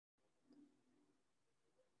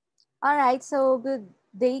All right, so good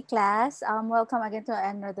day, class. Welcome again to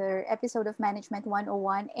another episode of Management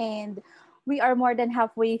 101. And we are more than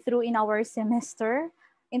halfway through in our semester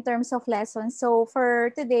in terms of lessons. So for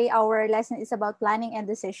today, our lesson is about planning and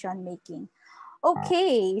decision making.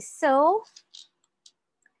 Okay, so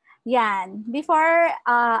Yan, before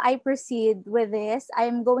I proceed with this,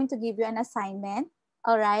 I'm going to give you an assignment.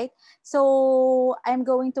 All right. So I'm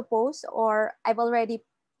going to post, or I've already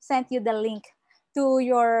sent you the link to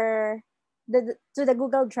to the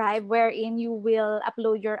Google Drive wherein you will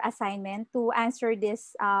upload your assignment to answer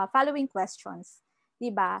this following questions.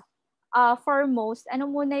 Diba? Foremost,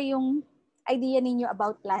 ano muna yung idea ninyo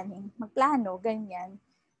about planning? Magplano, ganyan.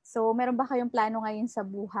 So, meron ba kayong plano ngayon sa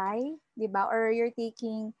buhay? Diba? Or you're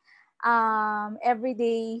taking every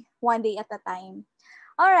day, one day at a time.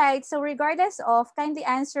 All right. So regardless of, kindly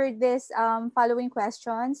answer this following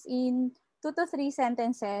questions in 2 to 3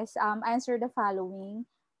 sentences. Answer the following.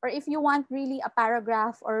 Or if you want really a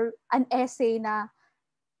paragraph or an essay na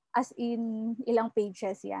as in ilang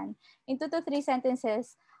pages yan. In 2 to 3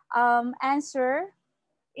 sentences, answer.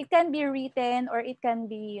 It can be written or it can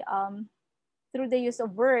be through the use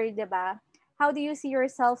of word, diba? How do you see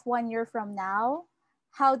yourself 1 year from now?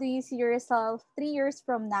 How do you see yourself 3 years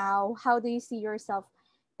from now? How do you see yourself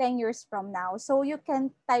 10 years from now? So you can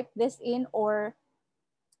type this in or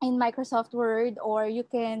in Microsoft Word, or you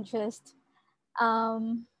can just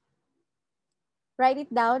um, write it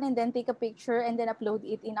down and then take a picture and then upload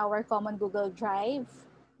it in our common Google Drive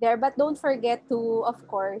there. But don't forget to, of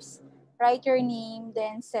course, write your name,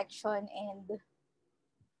 then section, and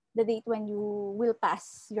the date when you will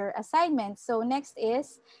pass your assignment. So next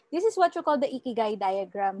is, this is what you call the Ikigai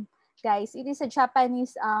diagram. Guys, it is a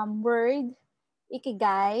Japanese word,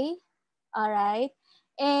 Ikigai. All right?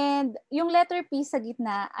 And yung letter P sa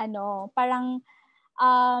gitna, parang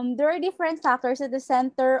there are different factors at the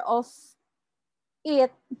center of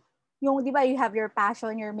it. Yung, di ba, you have your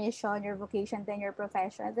passion, your mission, your vocation, then your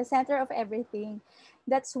profession. At the center of everything,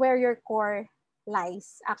 that's where your core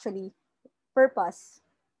lies, actually. Purpose,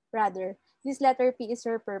 rather. This letter P is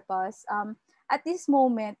your purpose. At this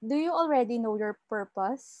moment, do you already know your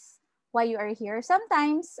purpose? Why you are here?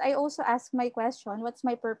 Sometimes, I also ask my question, what's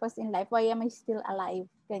my purpose in life? Why am I still alive?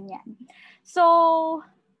 Ganyan. So,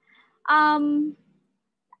 um,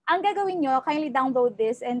 ang gagawin nyo, kindly download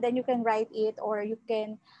this and then you can write it, or you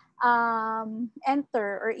can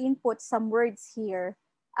enter or input some words here.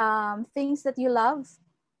 Things that you love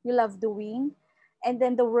doing, and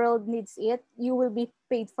then the world needs it. You will be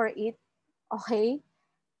paid for it. Okay?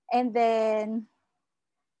 And then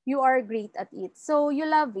you are great at it. So you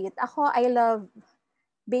love it. Ako, I love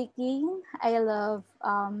baking. I love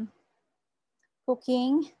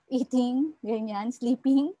cooking, eating, ganyan,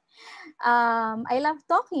 sleeping. I love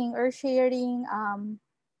talking or sharing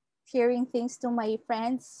things to my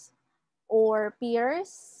friends or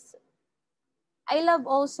peers. I love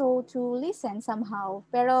also to listen somehow,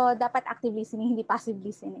 pero dapat active listening, hindi passive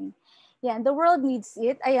listening. Yan, the world needs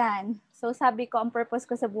it. Ayan. So sabi ko, ang purpose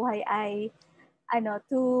ko sa buhay ay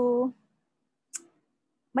to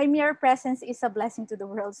my mere presence is a blessing to the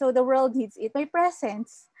world. So the world needs it. My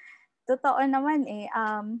presence. Totoo naman eh.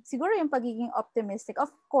 Siguro yung pagiging optimistic.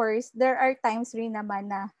 Of course, there are times rin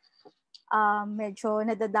naman na medyo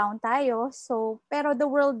nadadown tayo. So, pero the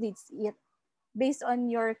world needs it. Based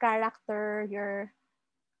on your character, your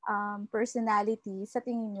personality, sa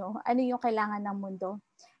tingin nyo, ano yung kailangan ng mundo.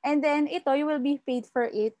 And then, ito, you will be paid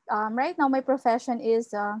for it. Right now, my profession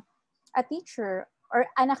is a teacher or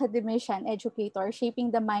an academician, educator,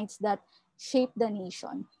 shaping the minds that shape the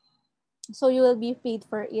nation. So, you will be paid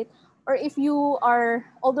for it. Or if you are,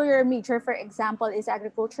 although your major, for example, is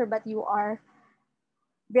agriculture, but you are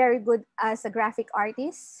very good as a graphic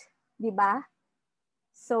artist, di ba?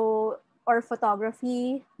 So, or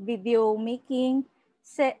photography, video making.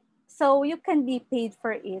 So you can be paid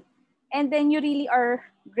for it. And then you really are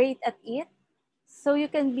great at it. So you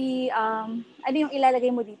can be, ano yung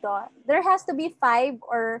ilalagay mo dito? There has to be 5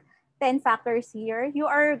 or 10 factors here. You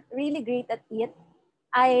are really great at it.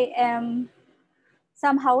 I am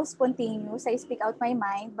somehow spontaneous. I speak out my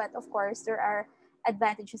mind, but of course, there are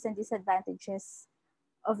advantages and disadvantages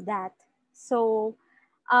of that. So,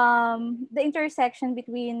 the intersection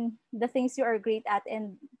between the things you are great at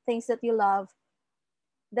and things that you love,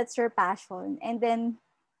 that's your passion. And then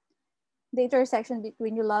the intersection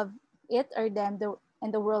between you love it or them,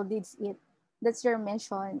 and the world needs it, that's your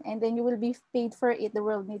mission. And then you will be paid for it, the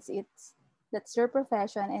world needs it. That's your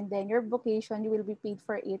profession. And then your vocation, you will be paid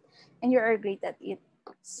for it, and you are great at it.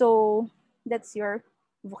 So, that's your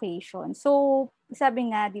vocation. So,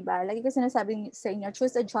 sabi nga, di ba, lagi ko sinasabi sa inyo,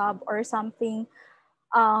 choose a job or something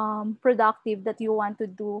productive that you want to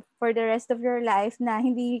do for the rest of your life na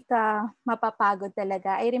hindi ka mapapagod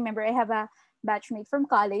talaga. I remember I have a batchmate from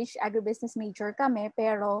college, agribusiness major kami,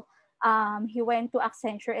 pero he went to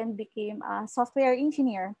Accenture and became a software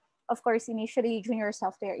engineer. Of course, initially junior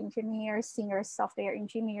software engineer, senior software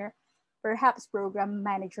engineer, perhaps program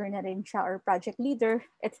manager na rin siya or project leader,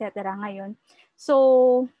 etc. ngayon.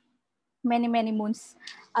 So, many moons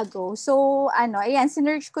ago. So, ayan,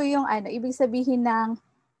 sinerch ko yung ibig sabihin ng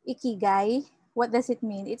ikigai. What does it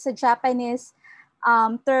mean? It's a Japanese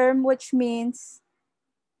term which means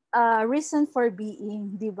reason for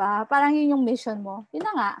being, di ba? Parang yun yung mission mo. Yun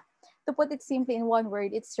na nga. To put it simply in one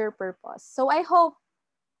word, it's your purpose. So, I hope,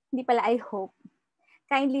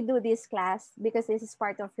 kindly do this class because this is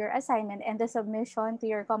part of your assignment and the submission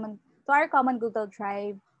to our common Google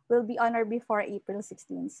Drive will be on or before April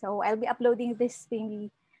 16th. So I'll be uploading this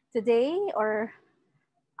maybe today or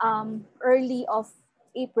early of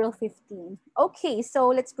April 15th. Okay, so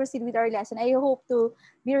let's proceed with our lesson. I hope to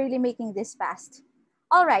be really making this fast.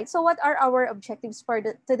 All right, so what are our objectives for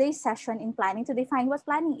today's session in planning? To define what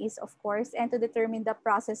planning is, of course, and to determine the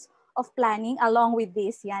process of planning along with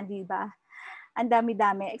this, yan, di ba? Ang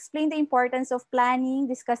dami-dami. Explain the importance of planning,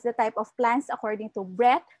 discuss the type of plans according to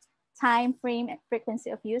breadth, time frame, and frequency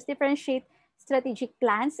of use, differentiate strategic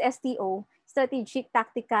plans, STO, strategic,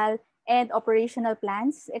 tactical, and operational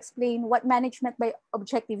plans, explain what management by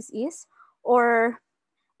objectives is, or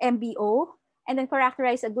MBO, and then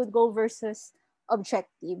characterize a good goal versus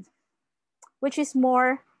objective, which is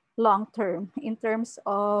more long-term in terms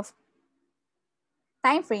of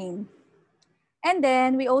time frame. And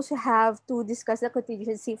then we also have to discuss the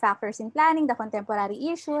contingency factors in planning, the contemporary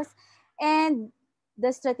issues, and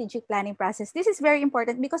the strategic planning process. This is very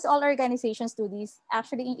important because all organizations do this.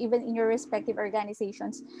 Actually, even in your respective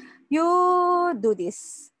organizations, you do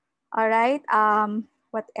this. All right.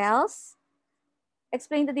 What else?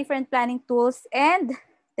 Explain the different planning tools and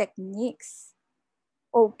techniques.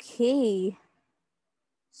 Okay.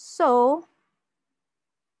 So,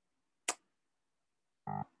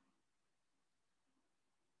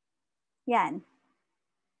 yan.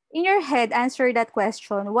 In your head, answer that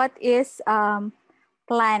question. What is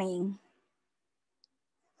planning?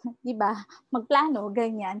 Diba? Magplano,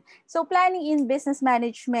 ganyan. So planning in business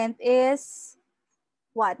management is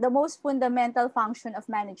what? The most fundamental function of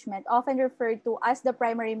management, often referred to as the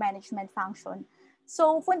primary management function.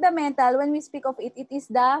 So fundamental, when we speak of it, it is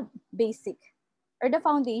the basic or the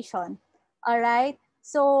foundation. All right?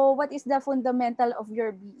 So what is the fundamental of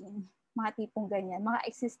your being? Mga tipong ganyan, mga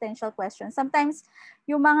existential questions. Sometimes,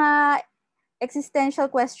 yung mga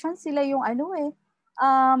existential questions, sila yung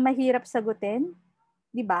mahirap sagutin.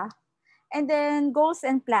 Diba? And then goals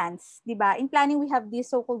and plans, diba? In planning, we have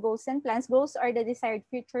these so-called goals and plans. Goals are the desired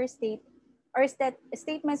future state or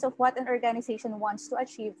statements of what an organization wants to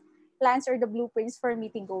achieve. Plans are the blueprints for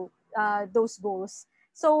meeting those goals.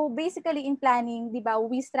 So basically in planning, diba,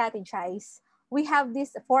 we strategize. We have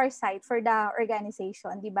this foresight for the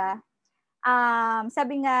organization, diba?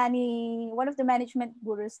 Sabi nga ni one of the management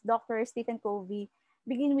gurus, Dr. Stephen Covey,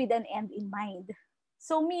 begin with an end in mind.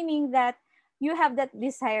 So meaning that you have that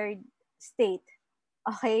desired state.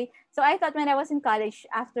 Okay? So I thought when I was in college,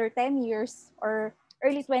 after 10 years or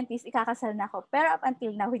early 20s, ikakasal na ako. Pero up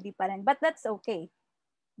until now, hindi pa rin. But that's okay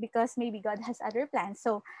because maybe God has other plans.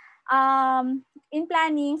 So in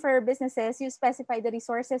planning for businesses, you specify the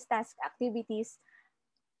resources, tasks, activities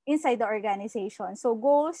inside the organization. So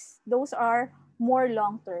goals, those are more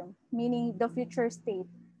long-term, meaning the future state.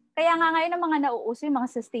 Kaya nga ngayon ang mga nauuso yung mga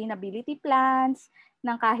sustainability plans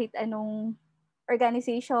ng kahit anong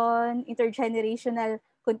organization, intergenerational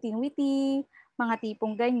continuity, mga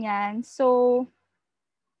tipong ganyan. So,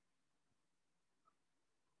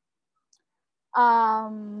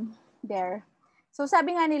 there. So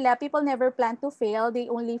sabi nga nila, people never plan to fail, they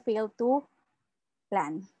only fail to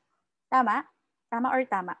plan. Tama? Tama or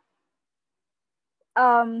tama?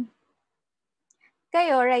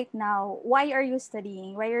 Kayo right now, why are you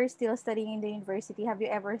studying? Why are you still studying in the university? Have you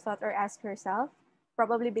ever thought or asked yourself?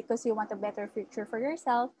 Probably because you want a better future for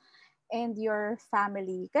yourself and your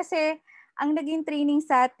family. Kasi ang naging training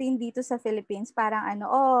sa atin dito sa Philippines, parang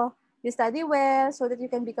you study well so that you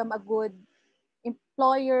can become a good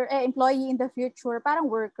employee in the future, parang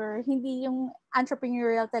worker. Hindi yung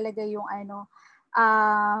entrepreneurial talaga yung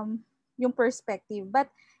yung perspective. But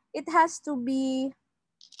it has to be,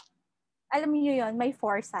 alam niyo yun, may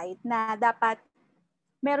foresight na dapat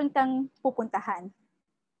meron kang pupuntahan.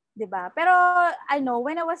 'Di ba? Pero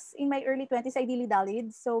when I was in my early 20s, I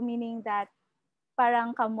dilly-dallied. So meaning that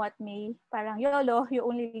parang come what may, parang YOLO, you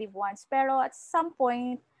only live once. Pero at some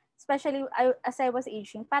point, especially as I was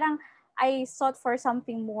aging, parang I sought for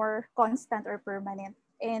something more constant or permanent.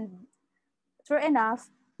 And true enough,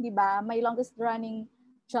 di ba, my longest running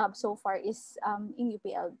job so far is in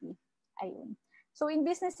UPLB. Ayun. So in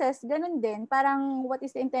businesses, ganun din, parang what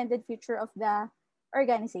is the intended future of the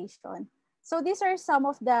organization. So these are some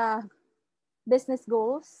of the business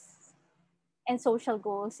goals and social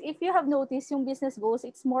goals. If you have noticed, yung business goals,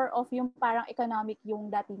 it's more of yung parang economic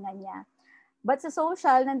yung datingan niya. But sa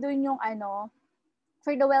social, nandun yung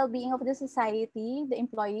for the well-being of the society, the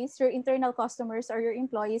employees, your internal customers or your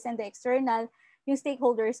employees, and the external, yung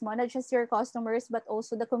stakeholders mo, not just your customers, but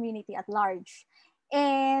also the community at large.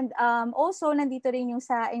 And also, nandito rin yung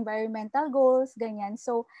sa environmental goals, ganyan.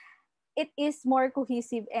 So, it is more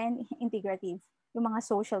cohesive and integrative, yung mga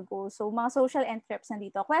social goals. So, mga social enterprises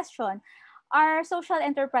nandito. Question, are social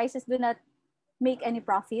enterprises do not make any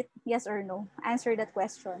profit? Yes or no? Answer that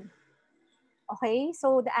question. Okay,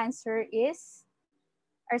 so the answer is,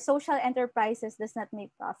 our social enterprises does not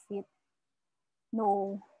make profit.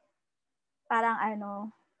 No. Parang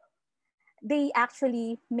they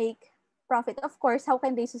actually make profit. Of course, how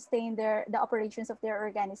can they sustain the operations of their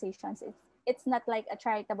organizations? It's not like a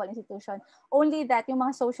charitable institution. Only that yung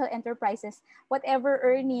mga social enterprises, whatever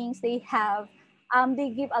earnings they have,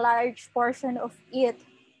 they give a large portion of it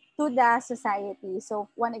to the society. So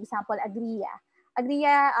one example, Agria.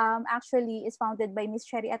 Agria actually is founded by Miss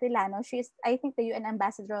Cherry Atilano. She is, I think, the UN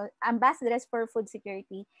ambassadress for food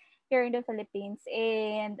security here in the Philippines.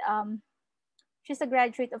 And she's a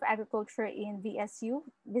graduate of agriculture in VSU,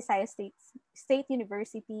 Visayas State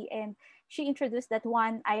University, and she introduced that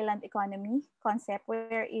one island economy concept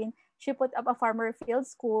wherein she put up a farmer field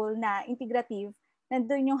school na integrative.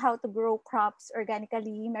 Nandun yung how to grow crops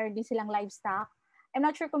organically, meron din silang livestock. I'm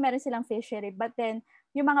not sure kung meron silang fishery, but then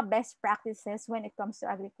yung mga best practices when it comes to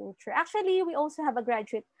agriculture. Actually, we also have a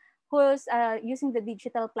graduate who's using the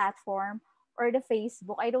digital platform or the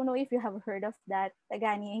Facebook. I don't know if you have heard of that.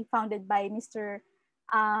 Tagani, founded by Mr.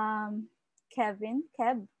 Kevin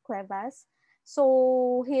Cuevas.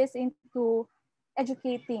 So he is into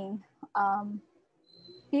educating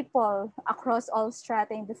people across all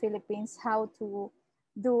strata in the Philippines how to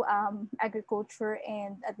do agriculture,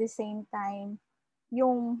 and at the same time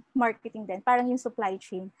yung marketing din, parang yung supply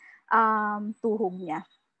chain tuhog niya.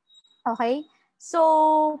 Okay?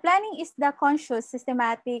 So, planning is the conscious,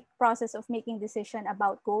 systematic process of making decision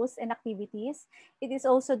about goals and activities. It is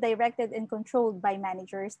also directed and controlled by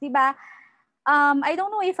managers. Diba? I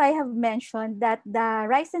don't know if I have mentioned that the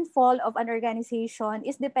rise and fall of an organization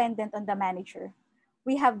is dependent on the manager.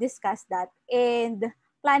 We have discussed that. And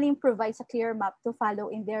planning provides a clear map to follow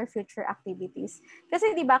in their future activities.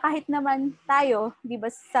 Kasi di ba kahit naman tayo, di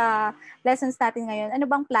ba sa lessons natin ngayon, ano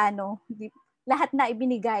bang plano? Lahat na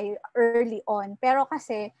ibinigay early on. Pero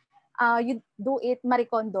kasi you do it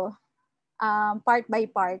marikondo, part by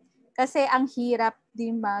part. Kasi ang hirap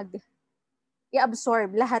din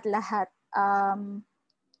i-absorb lahat-lahat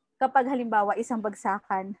kapag halimbawa isang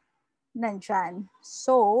bagsakan nandyan.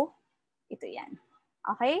 So, ito yan.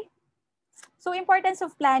 Okay? So, importance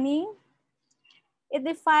of planning. It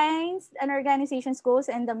defines an organization's goals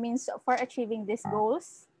and the means for achieving these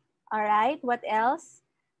goals. All right. What else?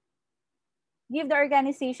 Give the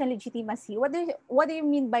organization legitimacy. What do you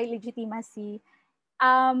mean by legitimacy?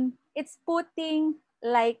 It's putting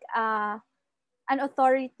like an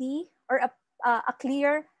authority or a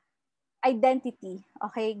clear identity.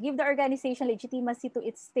 Okay. Give the organization legitimacy to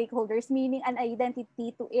its stakeholders, meaning an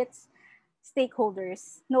identity to its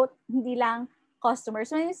stakeholders. Note, hindi lang customers.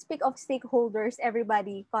 When you speak of stakeholders,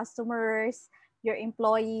 everybody, customers, your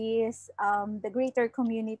employees, the greater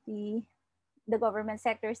community, the government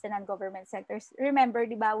sectors, the non-government sectors. Remember,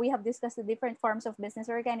 di ba, we have discussed the different forms of business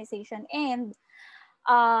organization, and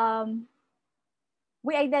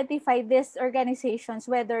we identify these organizations,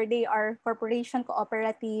 whether they are corporation,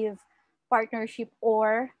 cooperative, partnership,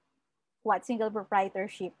 or single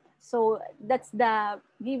proprietorship. So that's the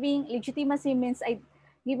giving legitimacy means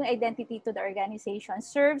giving identity to the organization,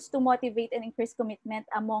 serves to motivate and increase commitment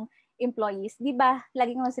among employees. Di ba,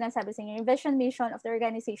 lagi ko sinasabi sa inyo, yung vision mission of the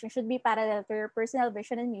organization should be parallel to your personal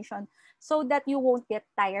vision and mission so that you won't get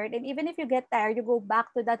tired. And even if you get tired, you go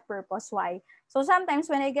back to that purpose. Why? So sometimes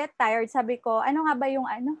when I get tired, sabi ko, ano nga ba yung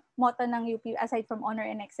motto ng UP aside from honor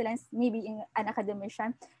and excellence, maybe in an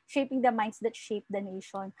academician, shaping the minds that shape the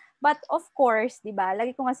nation. But of course, di ba,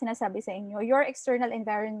 lagi ko nga sinasabi sa inyo, your external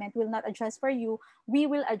environment will not adjust for you. We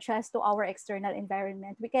will adjust to our external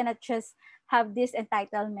environment. We cannot just have this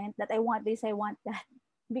entitlement that I want this, I want that,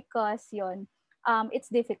 because it's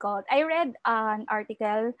difficult. I read an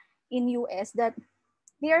article in US that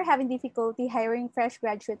they are having difficulty hiring fresh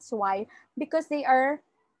graduates. Why? Because they are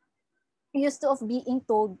used to of being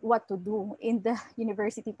told what to do in the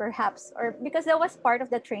university perhaps, or because that was part of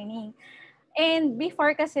the training. And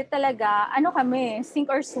before kasi talaga, ano kami, sink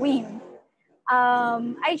or swim.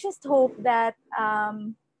 I just hope that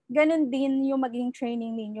ganun din yung maging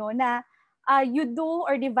training ninyo na you do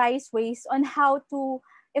or devise ways on how to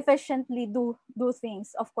efficiently do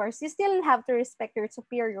things. Of course, you still have to respect your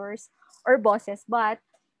superiors or bosses, but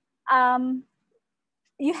um,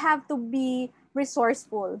 you have to be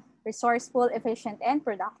resourceful, efficient, and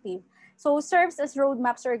productive. So serves as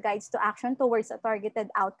roadmaps or guides to action towards a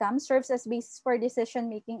targeted outcome, serves as basis for decision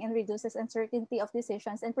making and reduces uncertainty of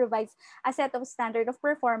decisions and provides a set of standard of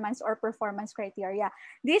performance or performance criteria.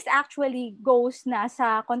 This actually goes na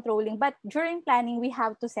sa controlling, but during planning, we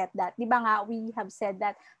have to set that. Di ba nga, we have said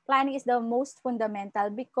that planning is the most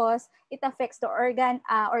fundamental because it affects the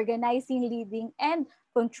organizing, leading, and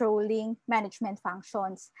controlling management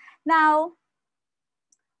functions. Now,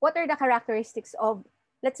 what are the characteristics of,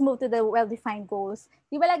 let's move to the well-defined goals.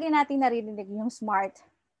 Di ba lagi natin narinig yung SMART?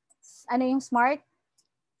 Ano yung SMART?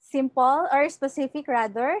 Simple or specific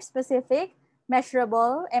rather, specific,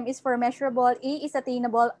 measurable, M is for measurable, E is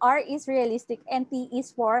attainable, R is realistic, and T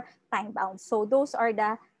is for time-bound. So those are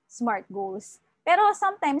the SMART goals. Pero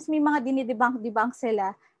sometimes may mga dinidebunk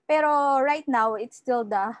sila. Pero right now, it's still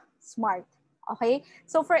the SMART. Okay?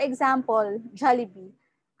 So for example, Jollibee.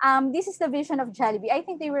 This is the vision of Jollibee. I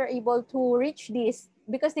think they were able to reach this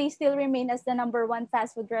because they still remain as the #1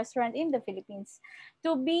 fast food restaurant in the Philippines,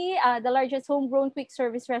 to be the largest homegrown quick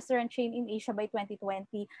service restaurant chain in Asia by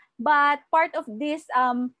 2020. But part of this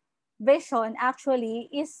vision actually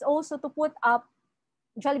is also to put up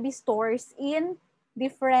Jollibee stores in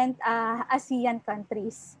different ASEAN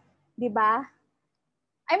countries. Diba?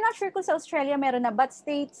 I'm not sure kung sa Australia meron na, but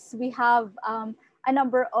States, we have a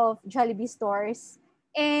number of Jollibee stores.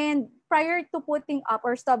 And prior to putting up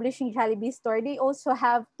or establishing Jollibee store, they also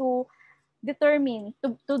have to determine,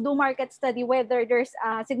 to do market study whether there's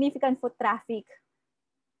significant foot traffic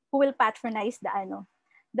who will patronize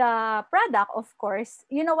the product, of course.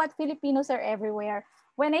 You know what? Filipinos are everywhere.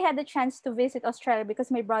 When I had the chance to visit Australia,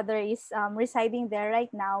 because my brother is residing there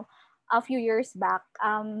right now, a few years back,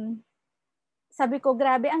 sabi ko,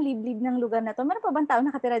 grabe ang liblib ng lugar na to. Meron pa bang tao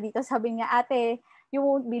nakatira dito? Sabi niya, ate, you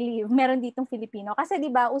won't believe, meron ditong Filipino. Kasi di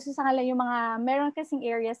ba uso sa kanila yung mga, meron kasing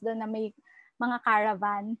areas doon na may mga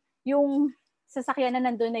caravan, yung sasakyan na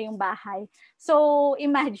nandun na yung bahay. So,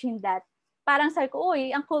 imagine that. Parang sabi ko,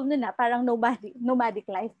 uy, ang cool nun na, parang nomadic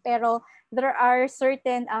life. Pero there are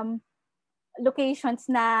certain locations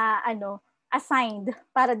na assigned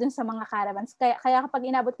para dun sa mga caravans. Kaya kapag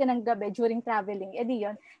inabot ka ng gabi during traveling, edi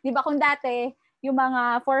yun. Di ba kung dati, yung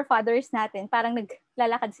mga forefathers natin, parang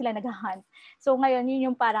naglalakad sila, nag-hunt. So ngayon,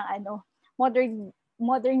 yun yung parang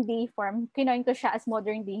modern day form. Kinoin ko siya as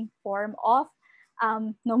modern day form of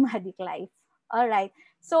nomadic life. All right.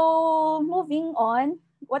 So moving on,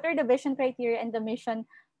 what are the vision criteria and the mission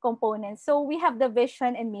components? So we have the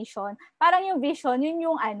vision and mission. Parang yung vision, yun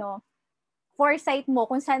yung foresight mo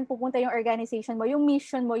kung saan pupunta yung organization mo, yung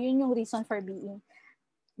mission mo, yun yung reason for being.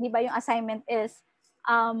 Di ba yung assignment is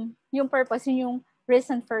yung purpose, yun yung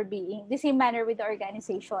reason for being. The same manner with the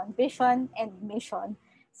organization, vision and mission.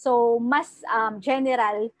 So mas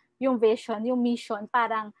general yung vision, yung mission,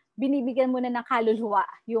 parang binibigyan mo na ng kaluluwa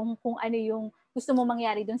yung kung ano yung gusto mo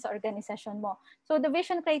mangyari dun sa organisasyon mo. So the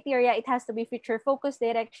vision criteria, it has to be future-focused,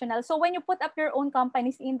 directional. So when you put up your own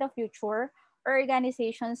companies in the future,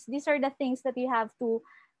 organizations, these are the things that you have to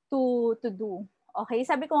do. Okay?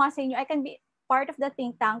 Sabi ko nga sa inyo, I can be part of the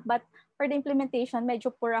think tank, but for the implementation,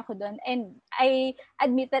 medyo poor ako dun. And I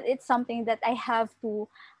admit that it's something that I have to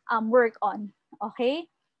work on. Okay?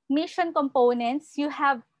 Mission components, you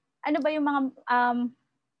have, ano ba yung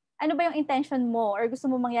intention mo or gusto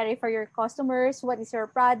mo mangyari for your customers? What is your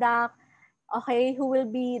product? Okay, who will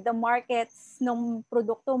be the markets ng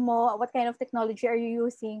produkto mo? What kind of technology are you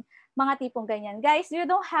using? Mga tipong ganyan. Guys, you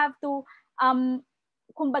don't have to,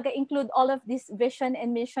 kumbaga, include all of this vision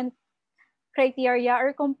and mission criteria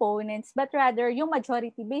or components, but rather yung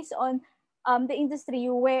majority based on the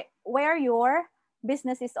industry where your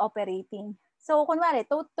business is operating. So, kunwari,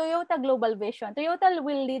 Toyota Global Vision. Toyota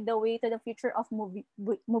will lead the way to the future of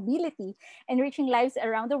mobility and reaching lives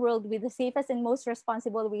around the world with the safest and most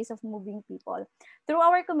responsible ways of moving people. Through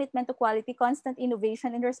our commitment to quality, constant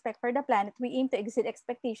innovation, and respect for the planet, we aim to exceed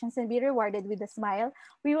expectations and be rewarded with a smile.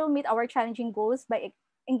 We will meet our challenging goals by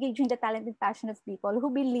engaging the talent and passion of people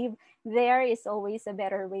who believe there is always a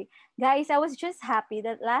better way. Guys, I was just happy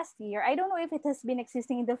that last year, I don't know if it has been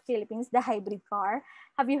existing in the Philippines, the hybrid car.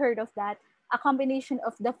 Have you heard of that? a combination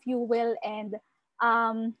of the fuel and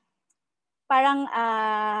um, parang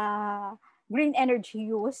green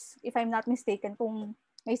energy use, if I'm not mistaken, kung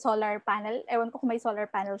may solar panel. Ewan ko kung may solar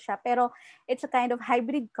panel siya. Pero it's a kind of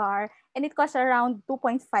hybrid car and it costs around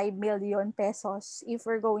 2.5 million pesos if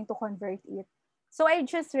we're going to convert it. So I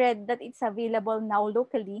just read that it's available now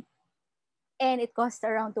locally and it costs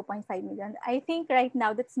around 2.5 million. I think right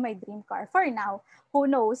now that's my dream car. For now, who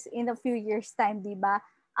knows in a few years time, di ba?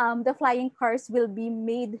 The flying cars will be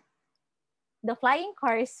made, the flying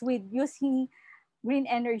cars with using green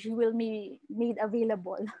energy will be made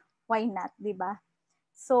available. Why not, di ba?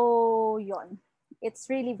 So, yon. It's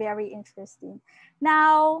really very interesting.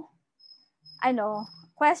 Now,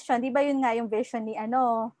 question, di ba yun nga yung vision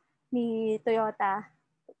ni Toyota,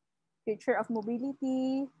 future of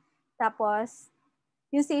mobility, tapos,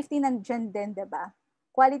 yung safety nandyan din, di ba?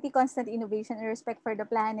 Quality, constant innovation, and respect for the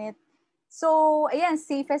planet. So, ayan,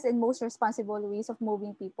 safest and most responsible ways of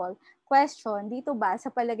moving people. Question, dito ba,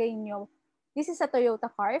 sa palagay nyo, this is a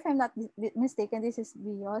Toyota car. If I'm not mistaken, this is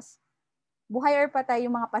Vios. Buhay or patay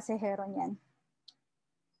yung mga pasahero niyan?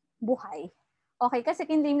 Buhay. Okay, kasi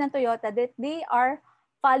kinlaim ng Toyota that they are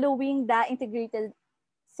following the integrated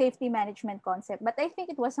safety management concept. But I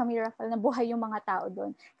think it was a miracle na buhay yung mga tao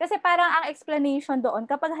doon. Kasi parang ang explanation doon,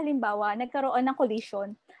 kapag halimbawa, nagkaroon ng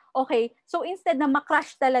collision, okay, so instead na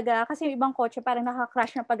makrush talaga, kasi yung ibang kotse parang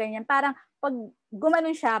nakakrush na pa ganyan, parang pag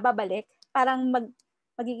gumanon siya, babalik, parang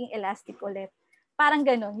magiging elastic ulit. Parang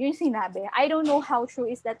ganun, yung sinabi. I don't know how true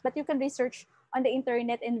is that, but you can research on the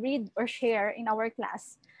internet and read or share in our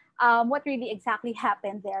class what really exactly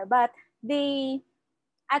happened there. But they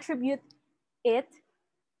attribute it,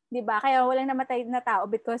 di ba? Kaya walang namatay na tao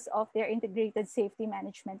because of their integrated safety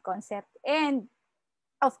management concept. And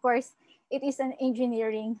of course, it is an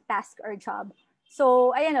engineering task or job.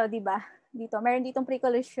 So, ayan o, di ba? Dito, meron ditong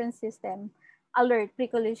pre-collision system, alert,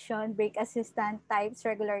 pre-collision, brake assistant, types,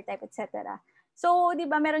 regular type, etc. So, di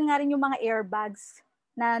ba, meron nga rin yung mga airbags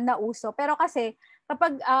na nauso. Pero kasi,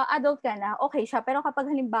 kapag adult ka na, okay siya. Pero kapag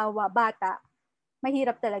halimbawa, bata,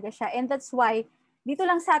 mahirap talaga siya. And that's why, dito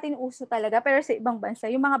lang sa atin uso talaga, pero sa ibang bansa,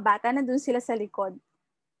 yung mga bata, nandun sila sa likod.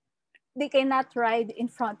 They cannot ride in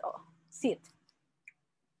front of seat.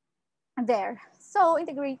 There. So,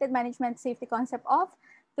 integrated management safety concept of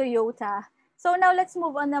Toyota. So now let's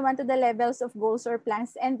move on naman to the levels of goals or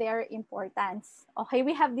plans and their importance. Okay,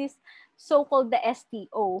 we have this so-called the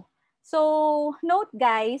STO. So note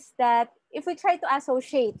guys that if we try to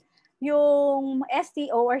associate yung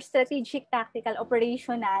STO or strategic, tactical,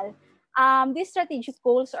 operational, these strategic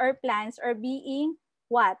goals or plans are being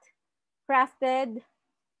what? Crafted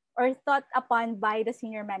or thought upon by the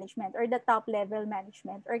senior management or the top level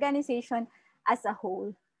management, organization as a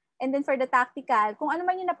whole. And then for the tactical, kung ano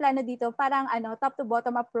man yung naplano dito, parang top to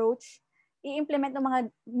bottom approach, i-implement ng mga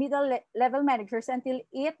middle level managers until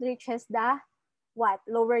it reaches the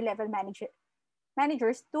lower level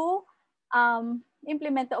managers to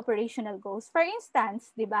implement the operational goals. For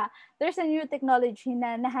instance, di ba, there's a new technology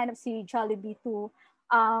na nahanap si Jollibee to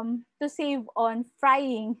save on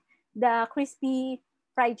frying the crispy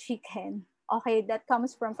fried chicken. Okay, that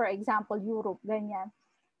comes from, for example, Europe, ganyan.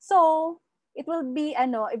 So, it will be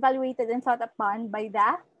evaluated and thought upon by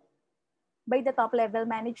the top level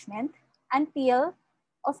management until,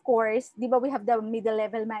 of course, di ba we have the middle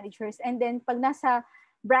level managers, and then pag nasa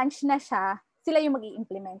branch na siya, sila yung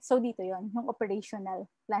mag-i-implement. So dito yon, yung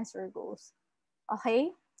operational plans or goals.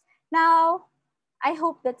 Okay? Now, I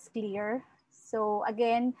hope that's clear. So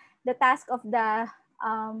again, the task of the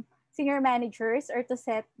senior managers are to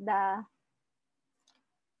set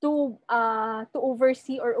to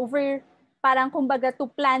oversee or parang kumbaga to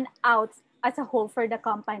plan out as a whole for the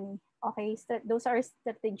company. Okay, so those are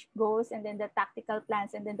strategic goals, and then the tactical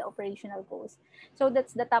plans, and then the operational goals. So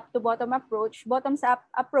that's the top to bottom approach. Bottoms up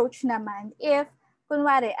approach naman, if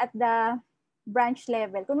kunwari at the branch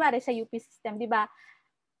level, kunwari sa UP system, di ba,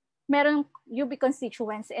 merong UP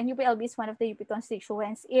constituents, and UPLB is one of the UP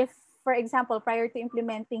constituents. If, for example, prior to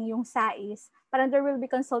implementing yung SAIS, parang there will be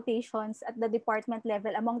consultations at the department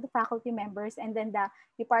level among the faculty members, and then the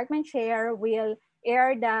department chair will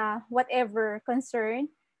air the whatever concern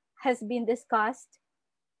has been discussed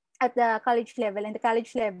at the college level. And the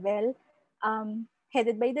college level,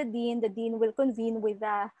 headed by the dean will convene with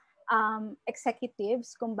the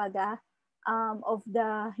executives, kumbaga, of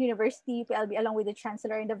the university, PLB, along with the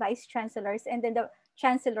chancellor and the vice chancellors, and then the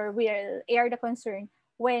chancellor will air the concern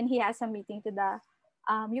when he has a meeting to the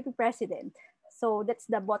UP president. So that's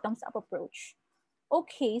the bottoms-up approach.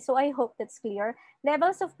 Okay, so I hope that's clear.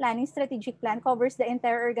 Levels of planning, strategic plan covers the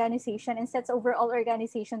entire organization and sets overall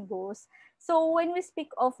organization goals. So when we speak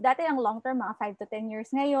of dati ang long term, mga 5 to 10 years,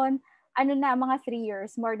 ngayon, ano na, mga 3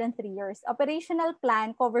 years, more than 3 years. Operational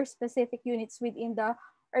plan covers specific units within the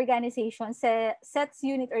organization, sets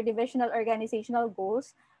unit or divisional organizational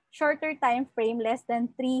goals, shorter time frame, less than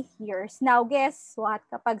 3 years. Now, guess what?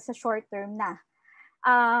 Kapag sa short term na,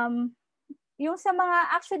 um, yung sa mga,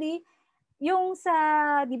 actually, yung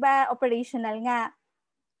sa, di ba, operational nga,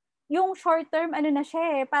 yung short term, ano na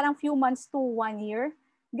siya eh, parang few months to 1 year.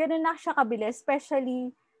 Ganun na siya kabilis,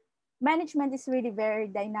 especially management is really very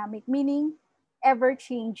dynamic, meaning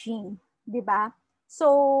ever-changing, di ba?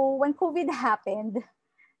 So, when COVID happened,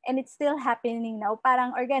 and it's still happening now,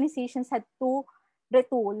 parang organizations had to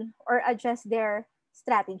retool or adjust their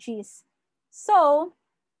strategies. So,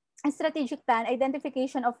 a strategic plan,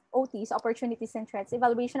 identification of OTs, opportunities and threats,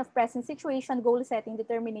 evaluation of present situation, goal setting,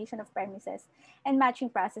 determination of premises, and matching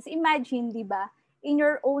process. Imagine, di ba, in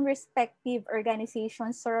your own respective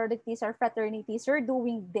organizations, sororities, or fraternities, you're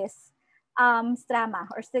doing this strama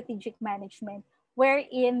or strategic management,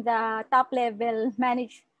 wherein the top level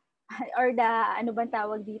manage or the, ano bang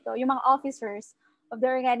tawag dito, yung mga officers of the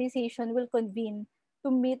organization will convene to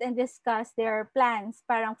meet and discuss their plans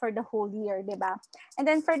parang for the whole year, di ba? And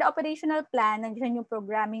then for the operational plan, nandiyan yung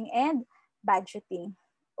programming and budgeting.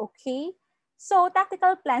 Okay? So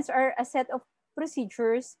tactical plans are a set of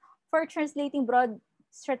procedures for translating broad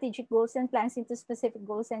strategic goals and plans into specific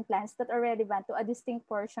goals and plans that are relevant to a distinct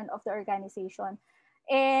portion of the organization.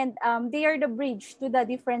 And they are the bridge to the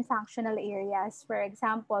different functional areas. For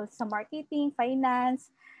example, sa marketing, finance,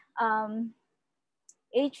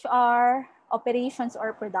 HR, operations,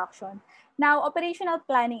 or production. Now, operational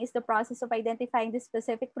planning is the process of identifying the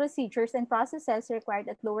specific procedures and processes required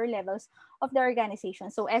at lower levels of the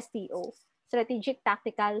organization. So, STO, strategic,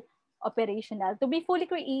 tactical, operational. To be fully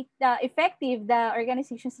effective, the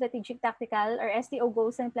organization's strategic, tactical, or STO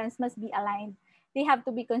goals and plans must be aligned. They have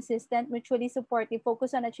to be consistent, mutually supportive,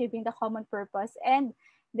 focus on achieving the common purpose and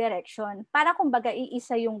direction. Para kumbaga,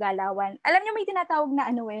 iisa yung galawan. Alam niyo, may tinatawag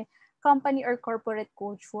na company or corporate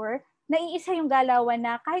culture, na iisa yung galawan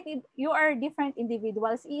na kahit you are different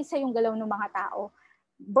individuals, iisa yung galaw ng mga tao.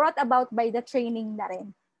 Brought about by the training na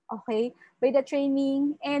rin. Okay? By the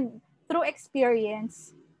training and through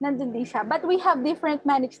experience, nandun din siya. But we have different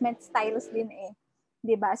management styles din eh.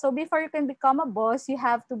 Diba? So before you can become a boss, you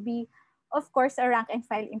have to be, of course, a rank and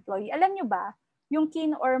file employee. Alam nyo ba, yung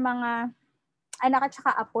kin or mga anak at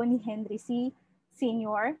saka apo ni Henry C.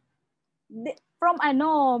 Senior, from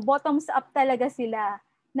bottoms up talaga sila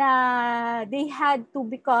na they had to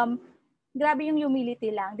become, grabe yung humility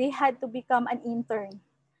lang, they had to become an intern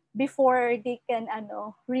before they can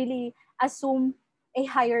really assume a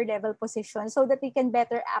higher level position so that they can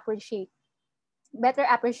better appreciate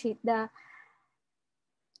the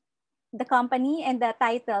company and the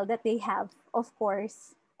title that they have, of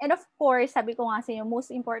course. And of course, sabi ko nga sa inyo, most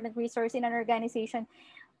important resource in an organization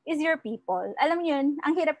is your people. Alam niyo yun,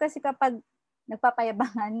 ang hirap kasi kapag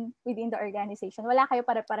nagpapayabangan within the organization. Wala kayo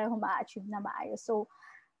pare-pareho ma-achieve na maayos. So,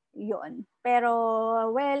 yun. Pero,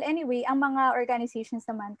 well, anyway, ang mga organizations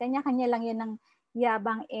naman, kanya-kanya lang yun ng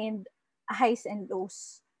yabang and highs and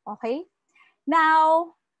lows. Okay?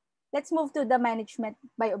 Now, let's move to the management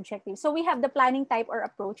by objectives. So we have the planning type or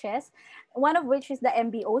approaches, one of which is the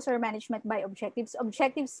MBOs or management by objectives.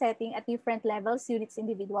 Objective setting at different levels, units,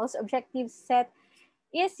 individuals. Objective set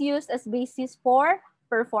is used as basis for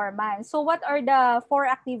performance. So what are the 4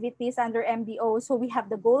 activities under MBO? So we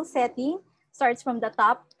have the goal setting, starts from the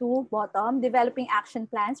top to bottom, developing action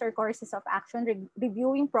plans or courses of action,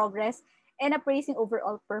 reviewing progress, and appraising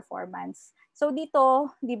overall performance. So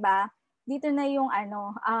dito, di ba, dito na yung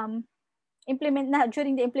implement na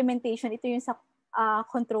during the implementation, ito yung sa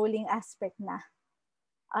controlling aspect na.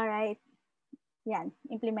 All right. Yan,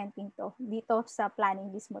 implementing to. Dito sa planning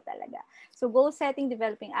mismo talaga. So goal setting,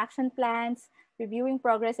 developing action plans, reviewing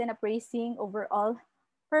progress, and appraising overall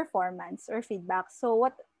performance or feedback. So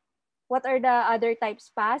what are the other types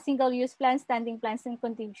pa? Single-use plans, standing plans, and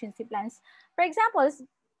contingency plans. For example,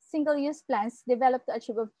 single-use plans developed to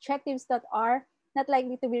achieve objectives that are not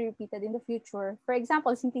likely to be repeated in the future. For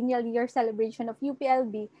example, centennial year celebration of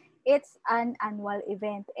UPLB, it's an annual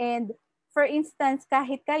event. And for instance,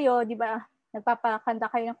 kahit kayo, di ba,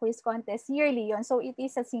 nagpapakanta kayo ng quiz contest, yearly yon. So it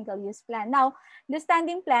is a single-use plan. Now, the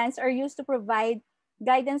standing plans are used to provide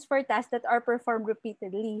guidance for tasks that are performed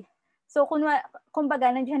repeatedly. So,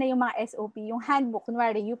 kumbaga, nandiyan na yung mga SOP, yung handbook,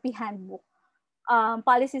 kunwari, UP handbook,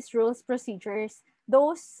 policies, rules, procedures.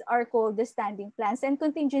 Those are called the standing plans. And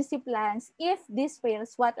contingency plans, if this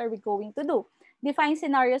fails, what are we going to do? define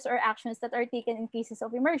scenarios or actions that are taken in cases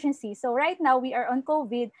of emergency. So right now, we are on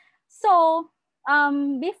COVID. So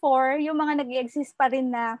before, yung mga nag-exist pa rin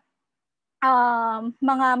na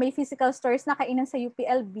mga may physical stores na kainan sa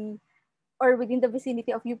UPLB or within the vicinity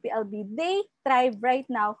of UPLB, they thrive right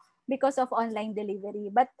now because of online delivery.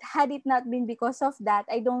 But had it not been because of that,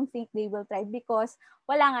 I don't think they will thrive because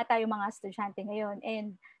wala nga tayo mga estudyante ngayon.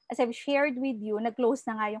 And as I've shared with you, nag-close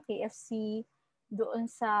na nga yung KFC doon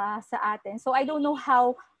sa atin. So I don't know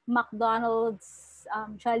how McDonald's,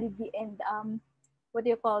 Jollibee, and what do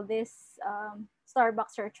you call this,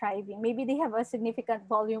 Starbucks are thriving. Maybe they have a significant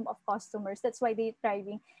volume of customers. That's why they're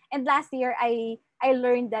thriving. And last year, I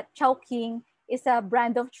learned that Chowking is a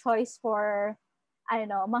brand of choice for, I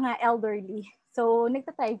don't know, mga elderly. So,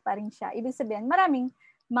 nagtatrive pa rin siya. Ibig sabihin, maraming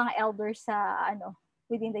mga elders sa,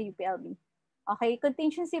 within the UPLB. Okay,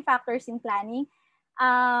 contingency factors in planning.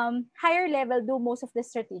 Higher level do most of the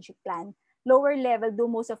strategic plan. Lower level do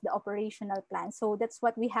most of the operational plan. So, that's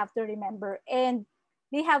what we have to remember. And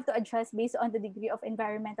they have to adjust based on the degree of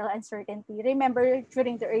environmental uncertainty. Remember,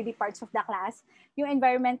 during the early parts of the class, yung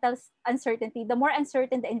environmental uncertainty, the more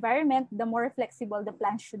uncertain the environment, the more flexible the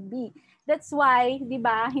plan should be. That's why, di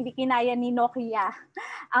ba, hindi kinaya ni Nokia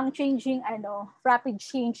ang changing, rapid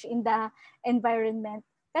change in the environment.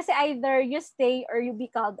 Kasi either you stay or you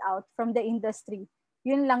be called out from the industry.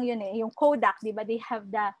 Yun lang yun eh. Yung Kodak, di ba, they have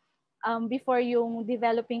the, before yung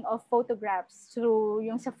developing of photographs through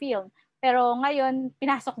yung sa film. Pero ngayon,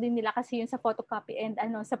 pinasok din nila kasi yun sa photocopy and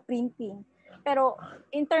sa printing. Pero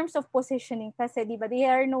in terms of positioning, kasi di ba, they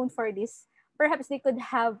are known for this. Perhaps they could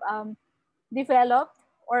have developed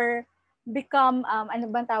or become,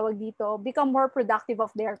 become more productive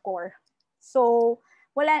of their core. So,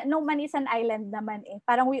 no man is an island naman eh.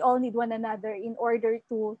 Parang we all need one another in order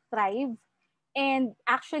to thrive. And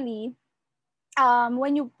actually,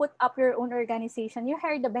 when you put up your own organization, you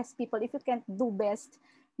hire the best people. If you can't do best,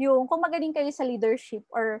 kung magaling kayo sa leadership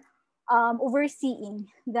or overseeing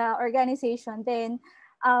the organization, then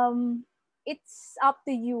it's up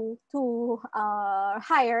to you to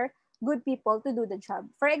hire good people to do the job.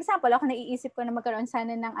 For example, ako naiisip ko na magkaroon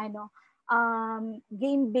sana ng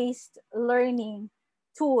game-based learning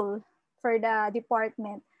tool for the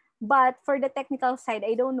department. But for the technical side,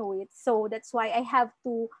 I don't know it. So that's why I have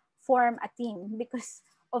to form a team because,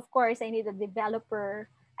 of course, I need a developer,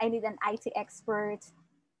 I need an IT expert,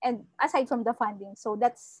 and aside from the funding. So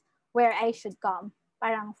that's where I should come,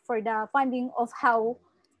 parang for the funding of how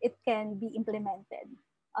it can be implemented.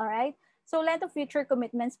 All right? So length of future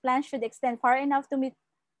commitments, plans should extend far enough to meet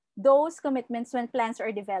those commitments when plans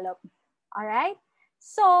are developed. All right?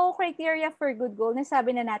 So, criteria for good goal,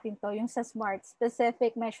 nasabi na natin to, yung sa SMART,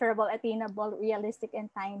 specific, measurable, attainable, realistic, and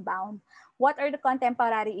time-bound. What are the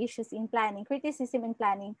contemporary issues in planning? Criticism in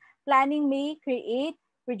planning. Planning may create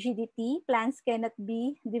rigidity. Plans cannot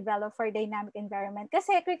be developed for dynamic environment.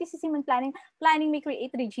 Kasi criticism in planning may create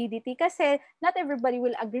rigidity kasi not everybody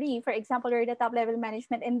will agree. For example, you're the top-level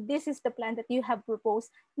management and this is the plan that you have proposed.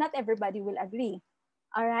 Not everybody will agree.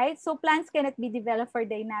 All right? So, plans cannot be developed for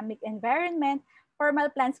dynamic environment.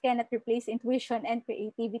 Formal plans cannot replace intuition and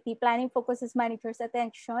creativity. Planning focuses managers'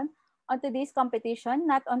 attention on today's competition,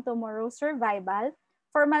 not on tomorrow's survival.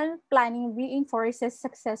 Formal planning reinforces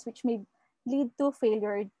success, which may lead to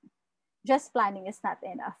failure. Just planning is not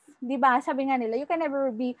enough. Diba? Sabi nga nila, you can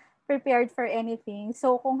never be prepared for anything.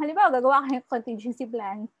 So kung halimbawa gagawa kayo ng contingency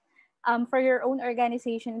plan for your own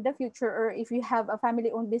organization in the future, or if you have a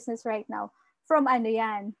family-owned business right now, from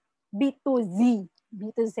B to Z.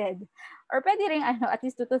 B to Z. Or pwede rin at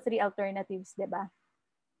least 2 to 3 alternatives, diba?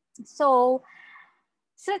 So,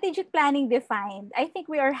 strategic planning defined. I think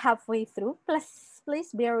we are halfway through.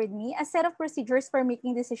 Please bear with me. A set of procedures for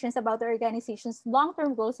making decisions about the organization's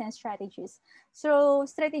long-term goals and strategies. So,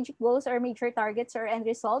 strategic goals are major targets or end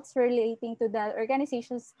results relating to the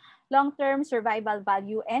organization's long-term survival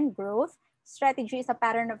value and growth. Strategy is a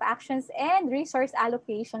pattern of actions and resource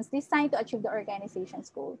allocations designed to achieve the organization's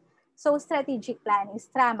goal. So, strategic planning,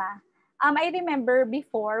 strama. I remember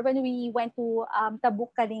before when we went to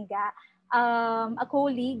Tabuk, Kalinga,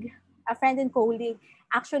 a friend and colleague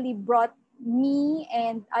actually brought me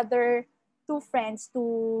and other 2 friends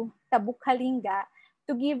to Tabuk, Kalinga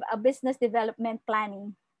to give a business development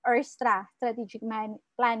planning or strategic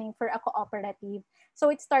planning for a cooperative. So,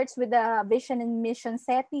 it starts with the vision and mission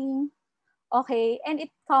setting. Okay, and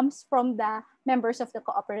it comes from the members of the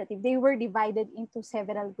cooperative. They were divided into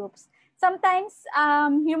several groups. Sometimes,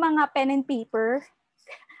 yung mga pen and paper,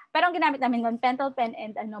 pero ang ginamit namin nun, pentel pen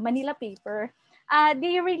and Manila paper,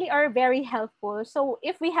 they really are very helpful. So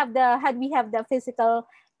if we have the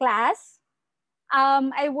physical class,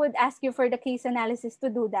 I would ask you for the case analysis to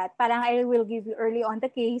do that. Parang I will give you early on the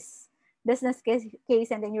case, business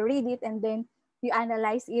case, and then you read it, and then you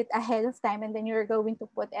analyze it ahead of time, and then you're going to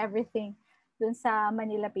put everything dun sa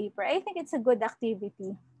Manila paper. I think it's a good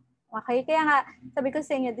activity. Okay, kaya nga, sabi ko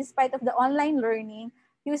sa inyo, despite of the online learning,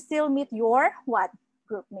 you still meet your, what?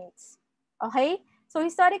 Group mates. Okay? So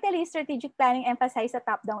historically, strategic planning emphasized a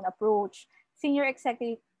top-down approach. Senior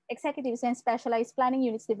executives and specialized planning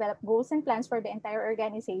units develop goals and plans for the entire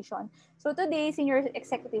organization. So today, senior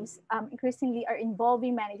executives increasingly are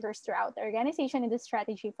involving managers throughout the organization in the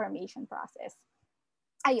strategy formation process.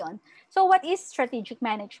 Ayon. So what is strategic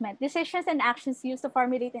management? Decisions and actions used to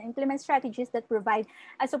formulate and implement strategies that provide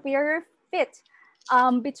a superior fit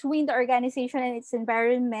between the organization and its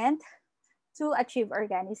environment to achieve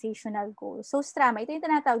organizational goals. So STRAMA, ito yung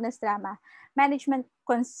tinatawag na STRAMA. Management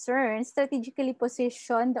concerns strategically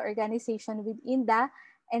position the organization within the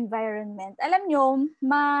environment. Alam nyo,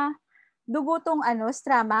 madugo tong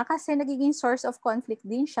STRAMA kasi nagiging source of conflict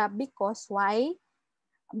din siya because why?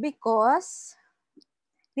 Because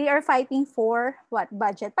they are fighting for what?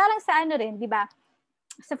 Budget. Parang sa rin, di ba?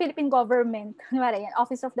 Sa Philippine government, kunwari yan,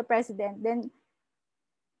 Office of the President, then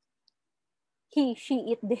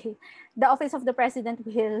the Office of the President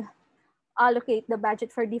will allocate the budget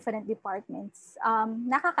for different departments.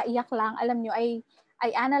 Nakakaiyak lang. Alam nyo, I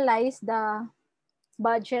analyzed the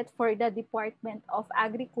budget for the Department of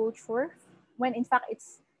Agriculture when in fact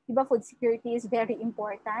it's, di ba, food security is very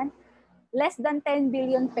important. Less than 10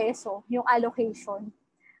 billion peso yung allocation.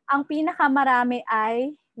 Ang pinakamarami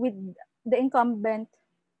ay with the incumbent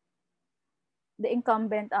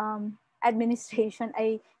administration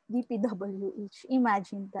ay DPWH.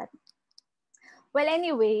 Imagine that. Well,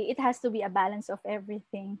 anyway, it has to be a balance of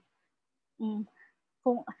everything.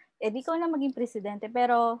 Kung di ko na maging presidente,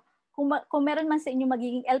 pero kung meron man sa inyo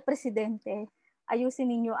magiging El Presidente,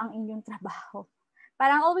 ayusin ninyo ang inyong trabaho.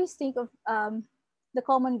 Parang always think of the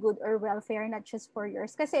common good or welfare, not just for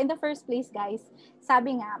yours. Kasi in the first place, guys,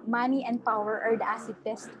 sabi nga, money and power are the acid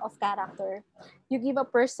test of character. You give a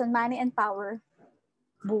person money and power,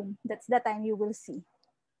 boom, that's the time you will see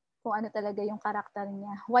kung ano talaga yung karakter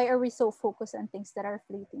niya. Why are we so focused on things that are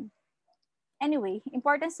fleeting? Anyway,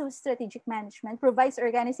 importance of strategic management provides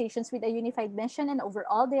organizations with a unified mission and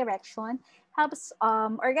overall direction, helps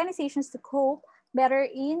organizations to cope better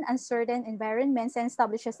in uncertain environments, and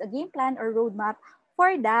establishes a game plan or roadmap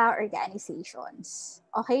for the organizations.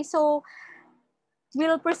 Okay, so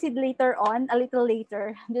we'll proceed later on, a little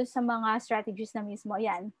later, dun sa mga strategies na mismo.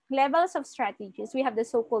 Yan. Levels of strategies. We have the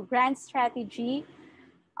so-called grand strategy.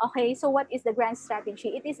 Okay, so what is the grand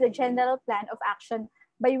strategy? It is the general plan of action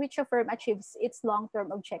by which a firm achieves its long-term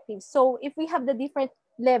objectives. So if we have the different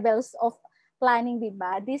levels of planning,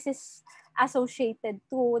 diba, this is associated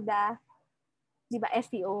to the, diba,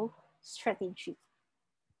 FEO strategy.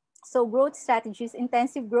 So growth strategies,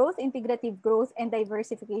 intensive growth, integrative growth, and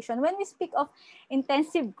diversification. When we speak of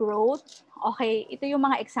intensive growth, okay, ito yung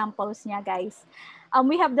mga examples niya, guys.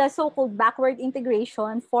 We have the so-called backward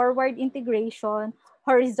integration, forward integration,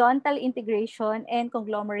 horizontal integration, and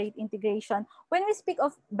conglomerate integration. When we speak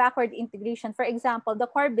of backward integration, for example, the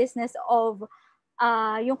core business of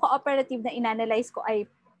yung cooperative na inanalyze ko ay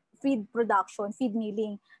feed production, feed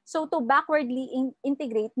milling. So to backwardly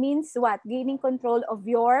integrate means what? Gaining control of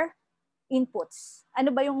your inputs. Ano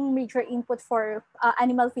ba yung major input for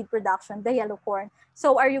animal feed production? The yellow corn.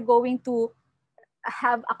 So are you going to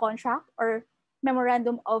have a contract or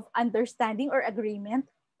memorandum of understanding or agreement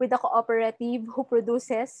with the cooperative who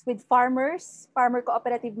produces, with farmer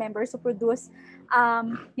cooperative members who produce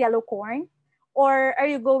yellow corn? Or are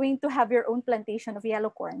you going to have your own plantation of yellow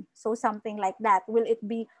corn? So something like that. Will it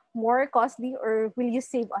be more costly or will you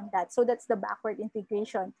save on that? So that's the backward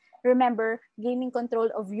integration. Remember, gaining control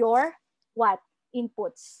of your what?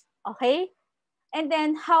 Inputs. Okay? And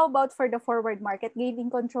then, how about for the forward market? Gaining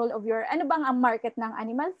control of your, ano bang ang market ng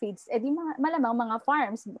animal feeds? Eh di malamang mga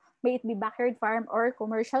farms, may it be backyard farm or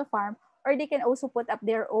commercial farm, or they can also put up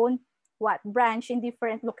their own what? Branch in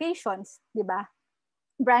different locations, di ba?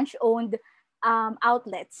 Branch-owned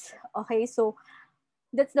outlets. Okay, so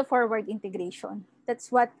that's the forward integration.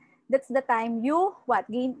 That's the time you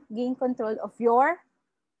what? Gain control of your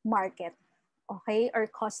market. Okay, or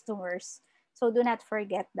customers. So do not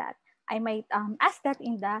forget that. I might ask that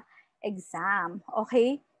in the exam.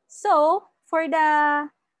 Okay, so for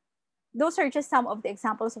those are just some of the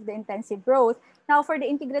examples of the intensive growth. Now, for the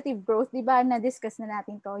integrative growth, di ba, na-discuss na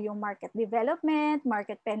natin to, yung market development,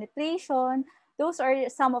 market penetration. Those are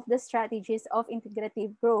some of the strategies of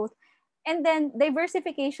integrative growth. And then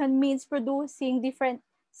diversification means producing different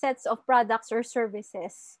sets of products or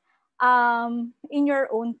services in your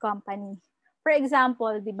own company. For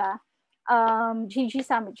example, di ba, GG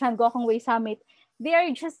Summit, Gokong Way Summit, they are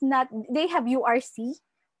just not, they have URC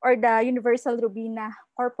or the Universal Robina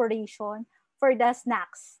Corporation for the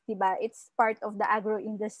snacks, di ba? It's part of the agro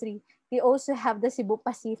industry. They also have the Cebu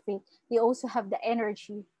Pacific. They also have the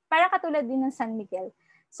energy. Para katulad din ng San Miguel.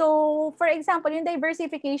 So, for example, yung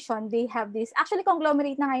diversification, they have this, actually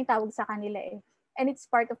conglomerate na nga yung tawag sa kanila eh. And it's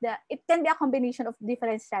part of the, it can be a combination of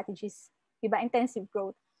different strategies, diba? Intensive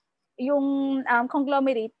growth. Yung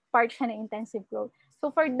conglomerate, part siya ng intensive growth.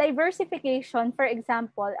 So for diversification, for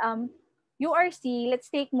example, URC, let's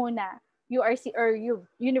take muna, URC or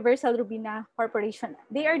Universal Robina Corporation.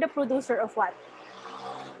 They are the producer of what?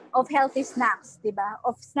 Of healthy snacks, diba?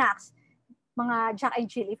 Of snacks. Mga Jack and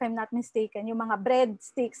Jill, if I'm not mistaken, yung mga bread,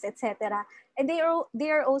 sticks, etc. And they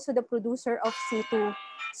are also the producer of C2.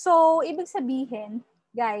 So, ibig sabihin,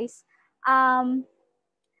 guys,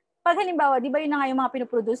 pag halimbawa, di ba yun na nga yung mga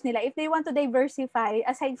pinoproduce nila, if they want to diversify,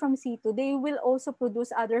 aside from C2, they will also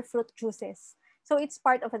produce other fruit juices. So, it's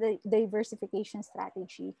part of a diversification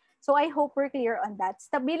strategy. So, I hope we're clear on that.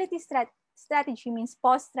 Stability strategy means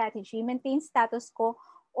pause strategy, maintain status quo,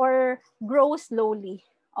 or grow slowly.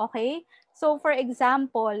 Okay? So, for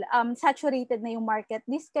example, saturated na yung market,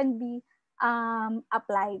 this can be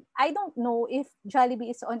applied. I don't know if Jollibee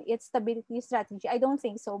is on its stability strategy. I don't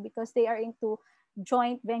think so because they are into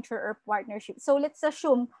joint venture or partnership. So, let's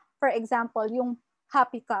assume, for example, yung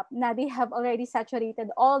Happy Cup na they have already saturated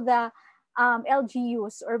all the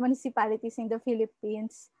LGUs or municipalities in the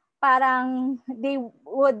Philippines. Parang they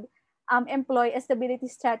would employ a stability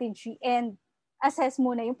strategy and assess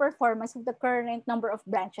muna yung performance of the current number of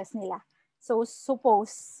branches nila. So,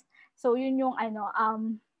 suppose. So, yun yung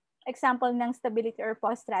example ng stability or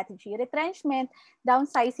pause strategy. Retrenchment,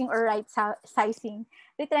 downsizing or right sizing.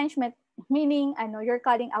 Retrenchment, meaning you're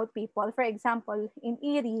calling out people. For example, in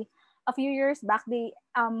Erie, a few years back, they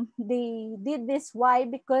did this. Why?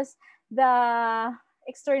 Because the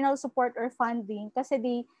external support or funding,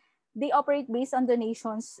 kasi they operate based on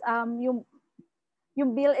donations.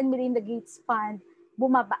 Yung Bill and Melinda Gates Fund,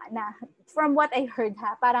 bumaba na. From what I heard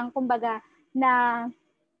parang kumbaga na-transfer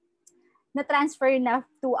na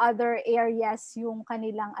to other areas yung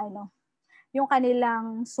kanilang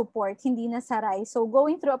support, hindi na saray. So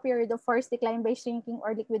going through a period of forced decline by shrinking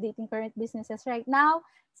or liquidating current businesses right now,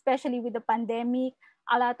 especially with the pandemic,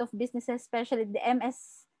 a lot of businesses, especially the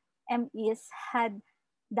MSMEs, had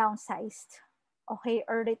downsized, okay,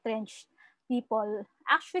 or retrenched people.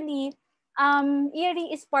 Actually,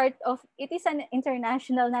 ERI is it is an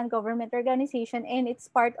international non-government organization and it's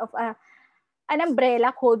part of an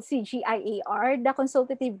umbrella called CGIAR, the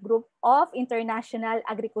Consultative Group of International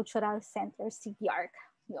Agricultural Centers, CGIARC.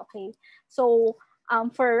 Okay, so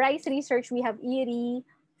for rice research, we have ERI.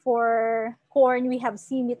 For corn, we have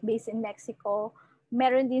CIMIT based in Mexico.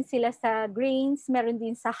 Meron din sila sa grains, meron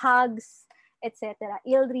din sa hogs, etc.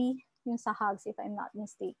 ILRI, yung sa hogs if I'm not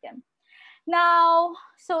mistaken. Now,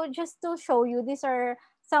 so just to show you, these are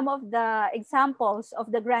some of the examples of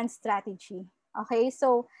the grand strategy. Okay,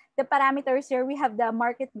 so the parameters here, we have the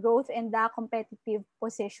market growth and the competitive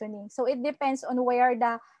positioning. So it depends on where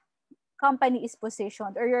the company is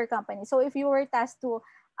positioned or your company. So if you were tasked to,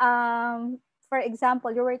 for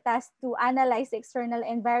example, you were tasked to analyze the external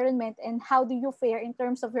environment and how do you fare in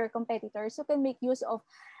terms of your competitors, you can make use of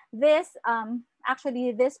this,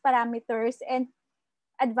 actually these parameters and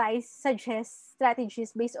advise, suggest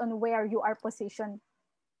strategies based on where you are positioned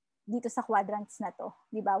dito sa quadrants na to.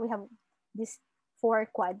 Diba? We have these 4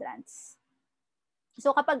 quadrants.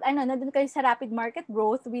 So kapag nandun kayo sa rapid market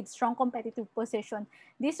growth with strong competitive position,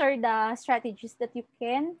 these are the strategies that you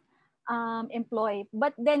can employ.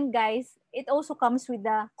 But then guys, it also comes with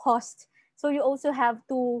the cost. So you also have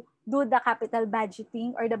to do the capital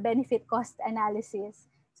budgeting or the benefit cost analysis.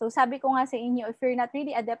 So sabi ko nga sa inyo, if you're not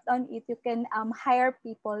really adept on it, you can hire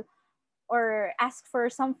people or ask for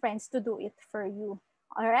some friends to do it for you.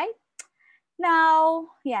 All right? Now,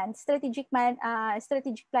 yan, strategic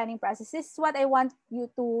planning process. This is what I want you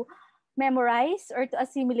to memorize or to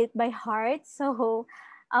assimilate by heart. So,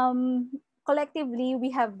 collectively,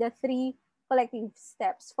 we have the 3 collective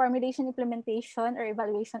steps: formulation, implementation, or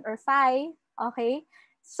evaluation, or FI. Okay?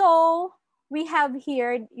 So, we have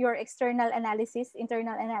here your external analysis,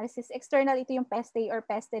 internal analysis. External, ito yung PESTE or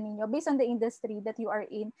PESTE ninyo based on the industry that you are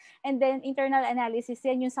in. And then internal analysis,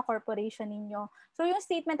 yan yung sa corporation ninyo. So yung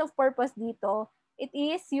statement of purpose dito, it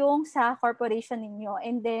is yung sa corporation ninyo.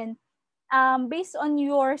 And then based on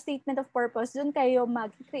your statement of purpose, dun kayo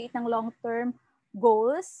mag-create ng long-term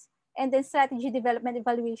goals. And then strategy development,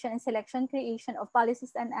 evaluation, and selection, creation of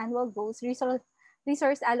policies and annual goals,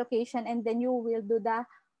 resource allocation, and then you will do the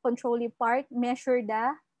controlling part, measure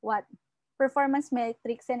the what? Performance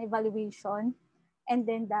metrics and evaluation, and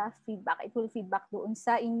then the feedback. It will feedback doon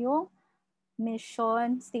sa inyong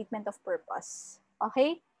mission statement of purpose.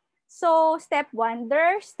 Okay? So, step 1, there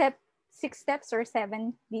are 6 steps or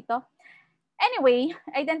 7 dito. Anyway,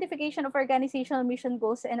 identification of organizational mission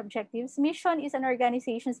goals and objectives. Mission is an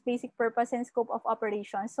organization's basic purpose and scope of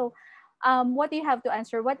operation. So, what do you have to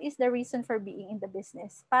answer? What is the reason for being in the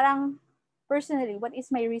business? Parang, personally, what is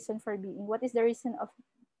my reason for being? What is the reason of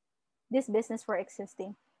this business for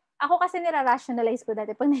existing? Ako kasi nira-rationalize ko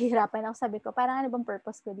dati pag nahihirapan ako, sabi ko, parang ano bang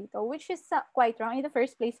purpose ko dito? Which is quite wrong. In the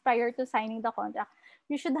first place, prior to signing the contract,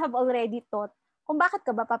 you should have already thought kung bakit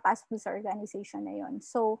ka ba papasok sa organization na yon.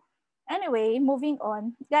 So, anyway, moving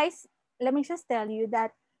on. Guys, let me just tell you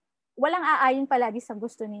that walang aayon palagi sa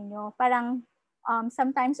gusto ninyo. Parang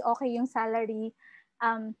sometimes okay yung salary,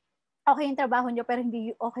 okay yung trabaho nyo, pero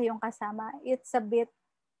hindi okay yung kasama. It's a bit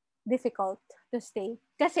difficult to stay.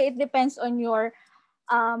 Kasi it depends on your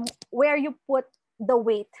where you put the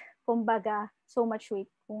weight. Kumbaga, so much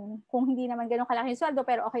weight. Kung hindi naman ganun kalaki yung sweldo,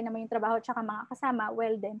 pero okay naman yung trabaho at saka mga kasama,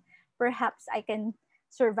 well then, perhaps I can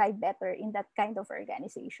survive better in that kind of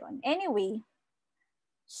organization. Anyway,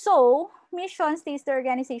 so mission states the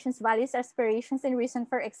organization's values, aspirations, and reason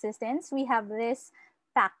for existence. We have these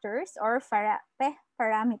factors or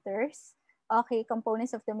parameters, okay,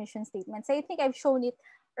 components of the mission statement. So I think I've shown it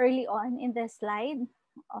early on in the slide.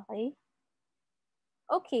 Okay.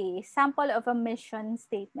 Okay, sample of a mission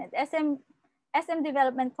statement. SM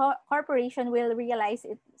Development Corporation will realize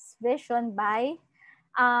its vision by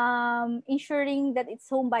ensuring that its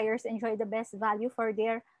home buyers enjoy the best value for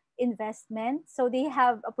their investment. So they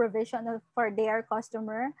have a provision for their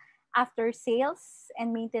customer after sales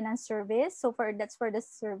and maintenance service. So that's for the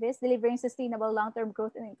service, delivering sustainable long-term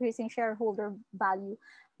growth and increasing shareholder value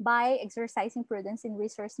by exercising prudence in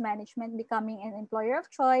resource management, becoming an employer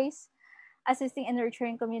of choice, assisting and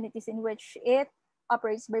nurturing communities in which it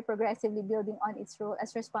operates by progressively building on its role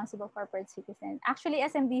as responsible corporate citizen. Actually,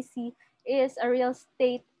 SMDC is a real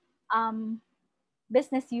estate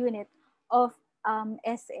business unit of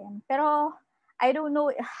SM. Pero I don't know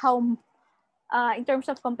how, in terms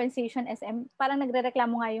of compensation, SM, parang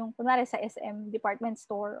nagre-reklamo nga yung, kunwari sa SM department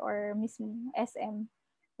store or mismo SM,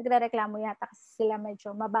 nagre-reklamo yata kasi sila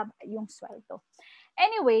medyo mababa yung sweldo.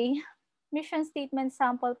 Anyway, mission statement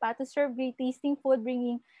sample pa: to serve great tasting food,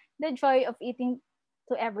 bringing the joy of eating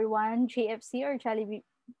to everyone. JFC or Jollibee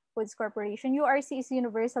Foods Corporation. URC is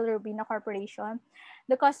Universal Robina Corporation,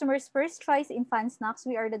 the customer's first choice in fun snacks.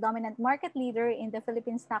 We are the dominant market leader in the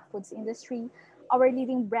Philippine snack foods industry. Our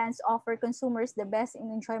leading brands offer consumers the best in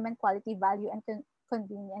enjoyment, quality, value, and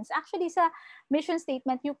convenience. Actually, sa mission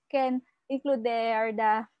statement, you can include there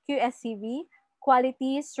the QSCV,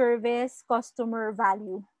 quality, service, customer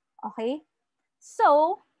value. Okay?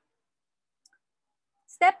 So,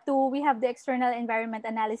 step 2, we have the external environment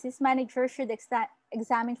analysis. Managers should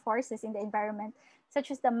examine forces in the environment,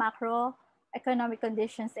 such as the macroeconomic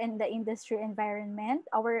conditions and the industry environment.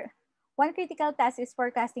 Our one critical task is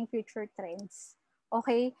forecasting future trends.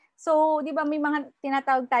 Okay? So, di ba may mga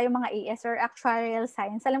tinatawag tayo mga AS or actuarial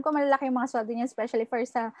science. Alam ko malalaki yung mga sweldo niya, especially for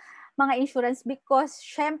sa mga insurance, because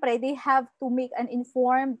syempre, they have to make an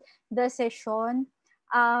informed decision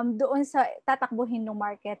doon sa tatakbuhin ng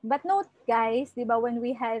market. But note guys, di ba, when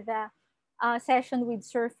we had a session with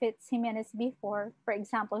Sir Fitz Jimenez before, for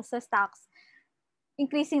example, sa stocks,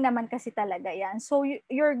 increasing naman kasi talaga yan. So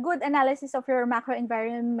your good analysis of your macro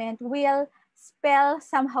environment will spell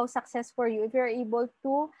somehow success for you if you're able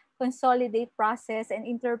to consolidate, process, and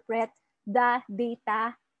interpret the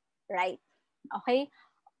data right. Okay?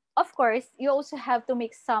 Of course, you also have to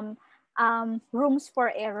make some rooms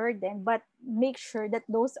for error then, but make sure that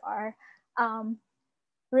those are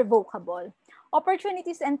revocable.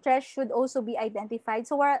 Opportunities and threats should also be identified.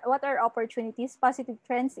 So what are opportunities? Positive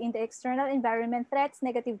trends in the external environment, threats,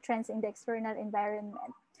 negative trends in the external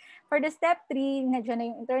environment. For the step 3, nandiyan na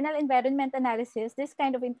yung internal environment analysis. This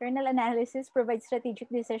kind of internal analysis provides strategic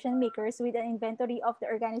decision makers with an inventory of the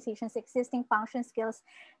organization's existing function, skills,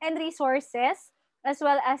 and resources, as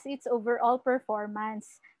well as its overall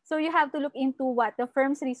performance. So you have to look into what the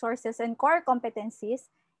firm's resources and core competencies,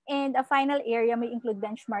 and a final area may include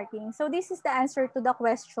benchmarking. So this is the answer to the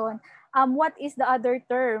question, what is the other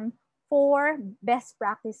term for best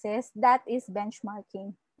practices? That is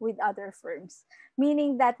benchmarking with other firms.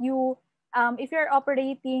 Meaning that you, if you're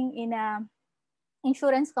operating in a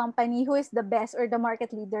insurance company who is the best or the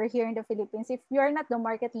market leader here in the Philippines, if you're not the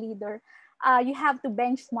market leader, you have to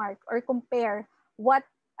benchmark or compare what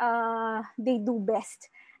they do best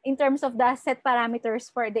in terms of the set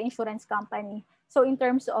parameters for the insurance company. So in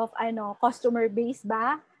terms of customer base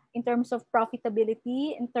ba, in terms of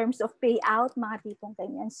profitability, in terms of payout, mga tipong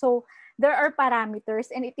ganyan. So there are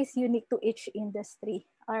parameters and it is unique to each industry.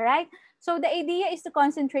 All right? So the idea is to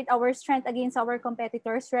concentrate our strength against our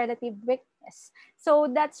competitors' relative weakness.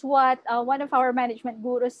 So that's what one of our management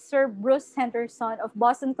gurus, Sir Bruce Henderson of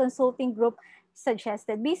Boston Consulting Group,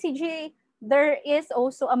 suggested. BCG, there is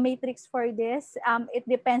also a matrix for this. It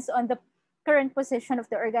depends on the current position of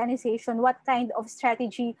the organization, what kind of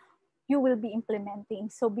strategy you will be implementing.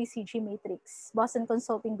 So BCG matrix, Boston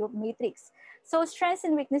Consulting Group matrix. So strengths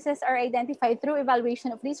and weaknesses are identified through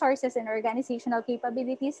evaluation of resources and organizational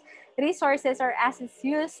capabilities. Resources are assets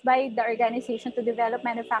used by the organization to develop,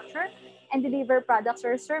 manufacture, and deliver products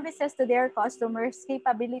or services to their customers.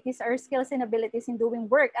 Capabilities are skills and abilities in doing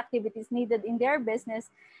work, activities needed in their business.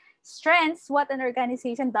 Strengths, what an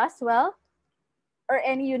organization does well, or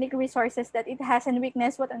any unique resources that it has, and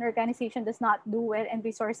weakness, what an organization does not do well, and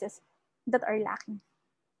resources that are lacking.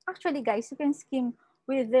 Actually, guys, you can skim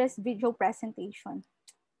with this video presentation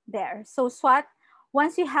there. So SWOT,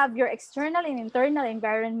 once you have your external and internal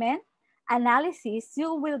environment analysis,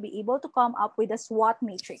 you will be able to come up with a SWOT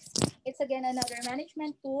matrix. It's again another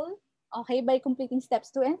management tool. Okay, by completing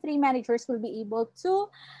steps 2 and 3, managers will be able to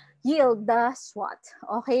yield the SWOT.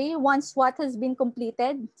 Okay, once SWOT has been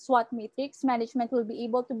completed, SWOT matrix, management will be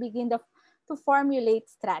able to begin to formulate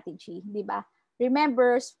strategy, di ba?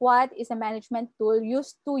 Remember, SWOT is a management tool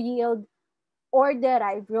used to yield or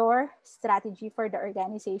derive your strategy for the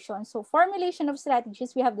organization. So formulation of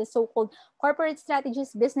strategies, we have the so-called corporate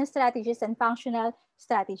strategies, business strategies, and functional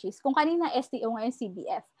strategies. Kung kanina STO ngayon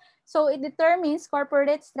CBF. So it determines,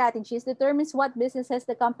 corporate strategies determines what businesses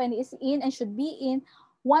the company is in and should be in,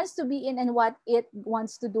 wants to be in, and what it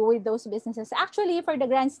wants to do with those businesses. Actually, for the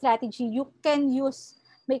grand strategy, you can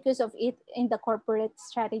make use of it in the corporate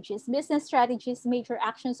strategies. Business strategies, major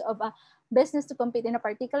actions of a business to compete in a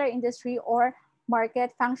particular industry or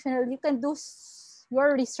market. Functional, you can do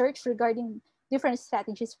your research regarding different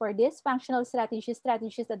strategies for this. Functional strategies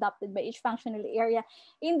adopted by each functional area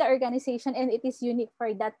in the organization, and it is unique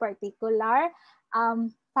for that particular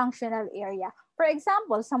functional area. For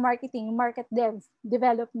example, sa marketing, market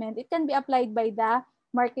development, it can be applied by the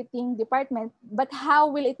marketing department, but how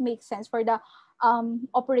will it make sense for the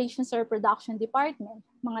operations or production department?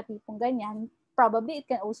 Mga tipong ganyan. Probably it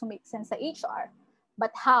can also make sense sa HR, but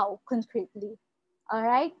how concretely? All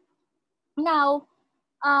right. Now,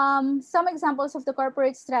 some examples of the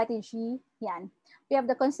corporate strategy. Yan. We have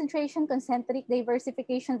the concentration, concentric,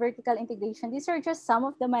 diversification, vertical integration. These are just some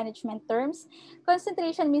of the management terms.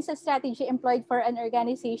 Concentration means a strategy employed for an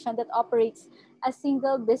organization that operates a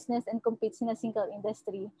single business and competes in a single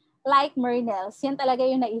industry. Like Mernels, yan talaga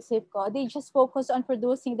yung naisip ko. They just focus on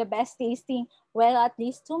producing the best tasting, well, at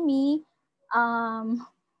least to me,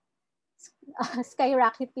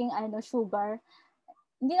 skyrocketing sugar.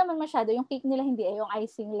 Hindi naman masyado, yung cake nila hindi yung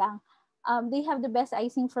icing lang. They have the best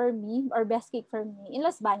icing for me, or best cake for me in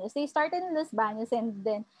Los Baños. They started in Los Baños and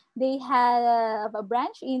then they have a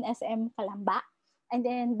branch in SM Calamba. And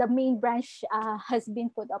then the main branch has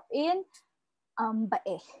been put up in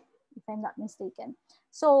Bae, if I'm not mistaken.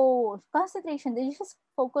 So concentration, they just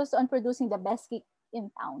focus on producing the best cake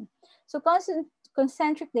in town. So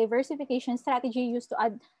concentric diversification strategy used to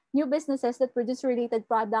add new businesses that produce related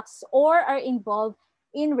products or are involved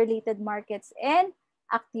in related markets and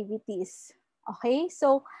activities. Okay?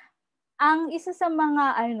 So, ang isa sa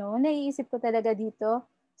mga naiisip ko talaga dito,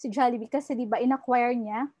 si Jollibee, kasi di ba inacquire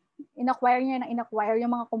niya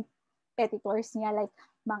yung mga competitors niya like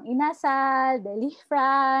Mang Inasal, Deli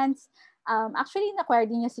France. Actually, inacquire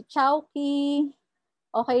din niya si Chowking.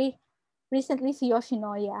 Okay? Recently, si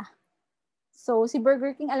Yoshinoya. So, si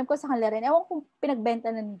Burger King, alam ko sa kanila rin. Ewan kung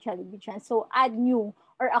pinagbenta na ni Jollibee dyan. So, add new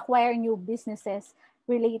or acquire new businesses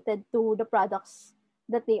related to the products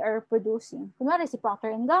that they are producing. Kunwari, si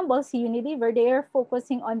Procter & Gamble, si Unilever, they are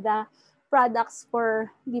focusing on the products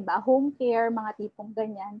for, di ba, home care, mga tipong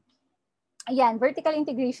ganyan. Ayan, vertical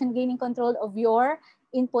integration, gaining control of your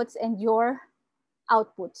inputs and your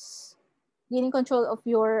outputs. Gaining control of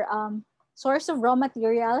your source of raw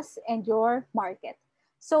materials and your market.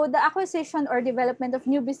 So the acquisition or development of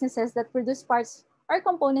new businesses that produce parts or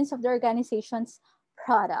components of the organization's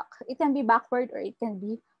product. It can be backward or it can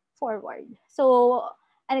be forward. So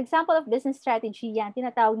an example of business strategy yan,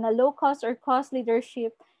 tinatawag na low cost or cost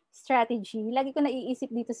leadership strategy. Lagi ko naiisip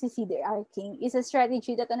dito si CDR King, is a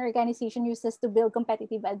strategy that an organization uses to build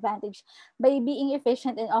competitive advantage by being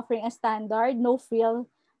efficient and offering a standard, no frill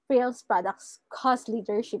Rails products cost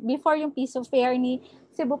leadership. Before yung piece of fare ni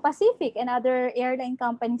Cebu Pacific and other airline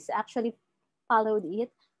companies actually followed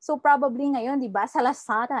it. So probably ngayon, di ba, sa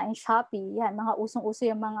Lazada and Shopee, yan, mga usong-uso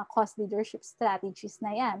yung mga cost leadership strategies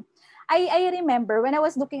na yan. I remember when I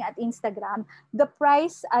was looking at Instagram, the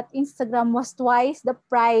price at Instagram was twice the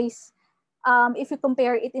price if you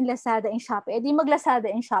compare it in Lazada and Shopee. Di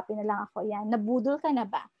mag-Lazada and Shopee na lang ako yan. Nabudol ka na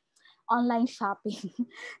ba? Online shopping.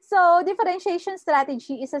 So, differentiation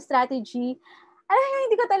strategy is a strategy,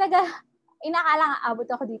 hindi ko talaga inakala aabot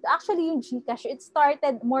ako dito. Actually, yung GCash, it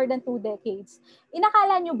started more than 2 decades.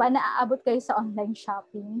 Inakala nyo ba na aabot kayo sa online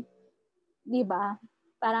shopping? Di ba?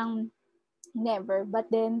 Parang never.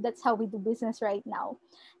 But then, that's how we do business right now.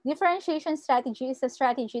 Differentiation strategy is a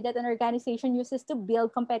strategy that an organization uses to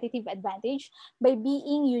build competitive advantage by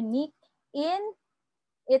being unique in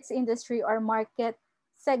its industry or market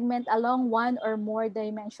segment along one or more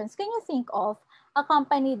dimensions. Can you think of a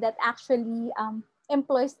company that actually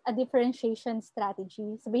employs a differentiation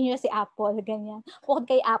strategy? Sabihin niyo si Apple, ganyan. Bukod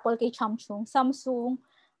kay Apple, kay Samsung,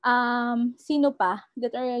 sino pa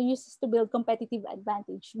that are used to build competitive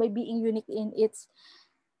advantage by being unique in its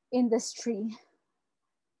industry?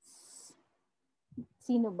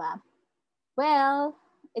 Sino ba? Well,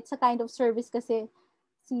 it's a kind of service kasi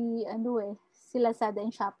si Lazada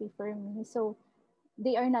and Shopee for me. So,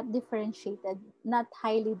 they are not differentiated, not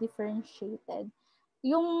highly differentiated.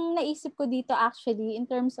 Yung naisip ko dito actually, in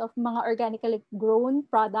terms of mga organically grown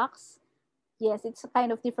products, yes, it's a kind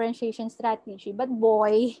of differentiation strategy. But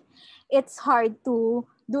boy, it's hard to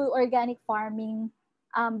do organic farming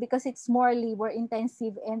because it's more labor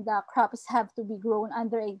intensive and the crops have to be grown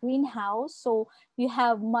under a greenhouse. So you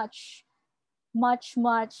have much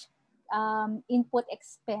input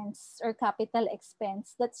expense or capital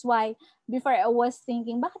expense. That's why before I was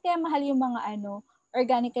thinking, bakit kaya mahal yung mga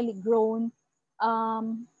organically grown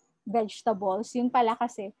vegetables? Yun pala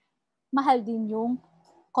kasi mahal din yung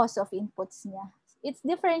cost of inputs niya. It's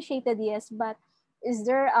differentiated, yes, but is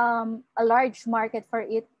there a large market for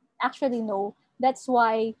it? Actually, no. That's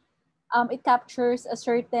why it captures a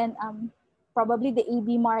certain, probably the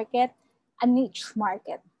AB market, a niche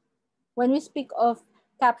market. When we speak of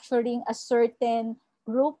capturing a certain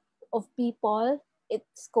group of people,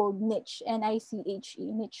 it's called niche, N-I-C-H-E,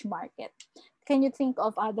 niche market. Can you think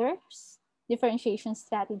of others? Differentiation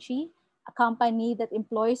strategy, a company that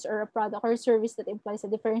employs or a product or service that employs a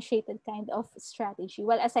differentiated kind of strategy.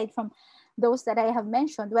 Well, aside from those that I have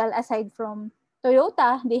mentioned, aside from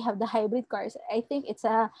Toyota, they have the hybrid cars. I think it's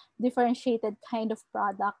a differentiated kind of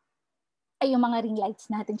product. Ay, yung mga ring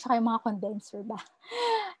lights natin, tsaka yung mga condenser ba?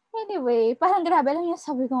 Anyway, parang grabe lang yung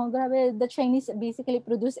sabi ko, grabe, the Chinese basically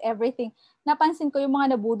produce everything. Napansin ko yung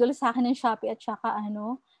mga nabudol sa akin ng Shopee at saka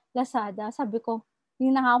Lazada. Sabi ko,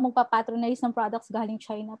 hindi na ako magpapatronize ng products galing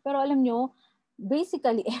China. Pero alam nyo,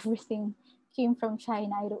 basically everything came from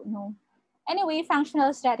China. I don't know. Anyway, functional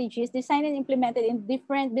strategies designed and implemented in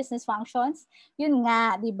different business functions. Yun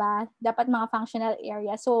nga, di ba? Dapat mga functional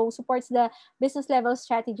areas. So, supports the business level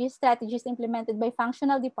strategies implemented by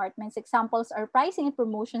functional departments. Examples are pricing and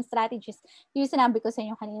promotion strategies. Yung sinabi ko sa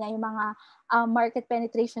inyo kanina, yung mga market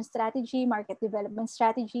penetration strategy, market development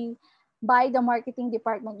strategy by the marketing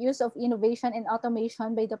department, use of innovation and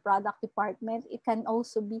automation by the product department. It can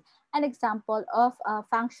also be an example of a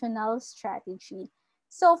functional strategy.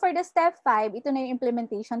 So for the step 5, ito na yung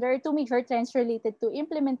implementation. There are 2 major trends related to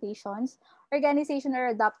implementations. Organizations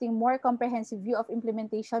are adopting more comprehensive view of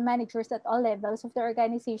implementation. Managers at all levels of the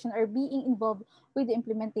organization are being involved with the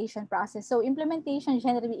implementation process. So implementation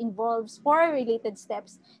generally involves 4 related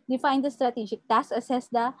steps. Define the strategic task,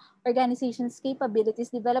 assess the organization's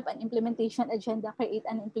capabilities, develop an implementation agenda, create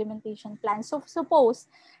an implementation plan. So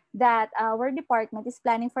suppose that our department is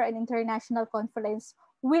planning for an international conference.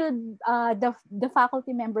 Will the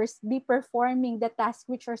faculty members be performing the tasks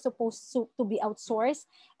which are supposed to be outsourced?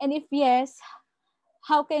 And if yes,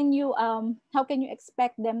 how can you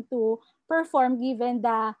expect them to perform given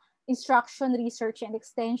the instruction, research, and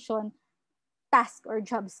extension task or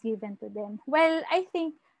jobs given to them? Well, I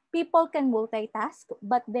think people can multitask,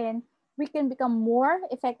 but then we can become more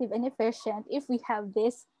effective and efficient if we have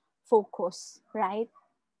this focus, right?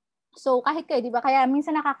 So kahit kayo, di ba, kaya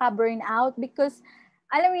minsan nakaka-burn out because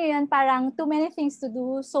alam niyo yan, parang too many things to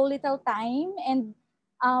do, so little time, and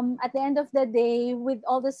at the end of the day, with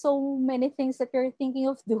all the so many things that you're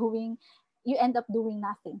thinking of doing, you end up doing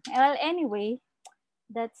nothing. Well, anyway,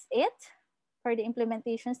 that's it for the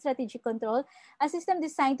implementation strategic control, a system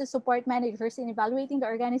designed to support managers in evaluating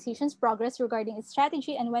the organization's progress regarding its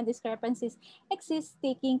strategy and when discrepancies exist,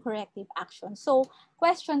 taking corrective action. So,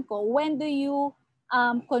 question ko, when do you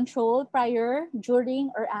control prior, during,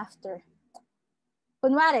 or after.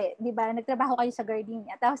 Kunwari, di ba, nagtrabaho kayo sa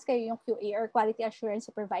gardenia, tapos kayo yung QA or Quality Assurance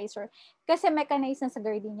Supervisor. Kasi mechanized na sa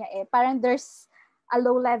gardenia parang there's a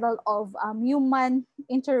low level of human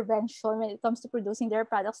intervention when it comes to producing their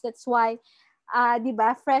products. That's why, di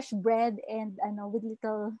ba, fresh bread and with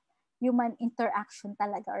little human interaction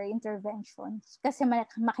talaga or intervention. Kasi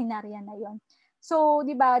makinarya na yon. So,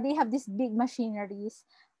 di ba, they have these big machineries.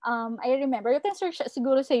 I remember, you can search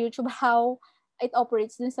siguro sa YouTube how it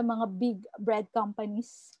operates dun sa mga big bread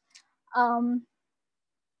companies.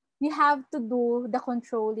 You have to do the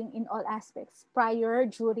controlling in all aspects, prior,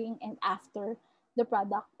 during, and after the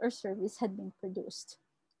product or service had been produced.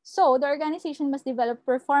 So, the organization must develop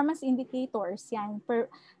performance indicators,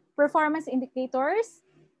 performance indicators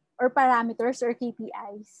or parameters or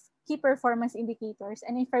KPIs, key performance indicators,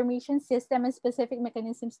 and information system and specific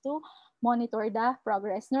mechanisms to monitor the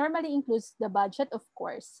progress. Normally includes the budget, of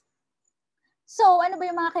course. So, ano ba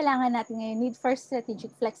yung mga kailangan natin ngayon? Need for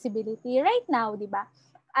strategic flexibility. Right now, di ba?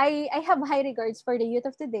 I have high regards for the youth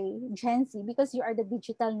of today, Gen Z, because you are the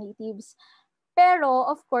digital natives. Pero,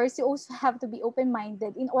 of course, you also have to be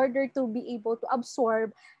open-minded in order to be able to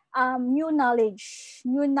absorb new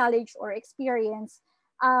knowledge or experience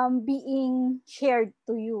being shared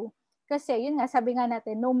to you. Kasi, yun nga, sabi nga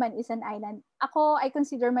natin, no man is an island. Ako, I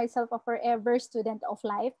consider myself a forever student of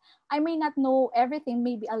life. I may not know everything,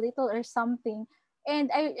 maybe a little or something.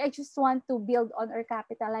 And I just want to build on or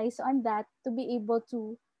capitalize on that to be able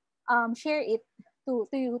to share it to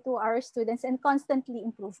you, to our students, and constantly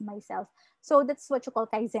improve myself. So that's what you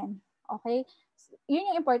call Kaizen. Okay?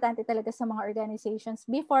 Yun yung importante talaga sa mga organizations.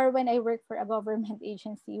 Before, when I worked for a government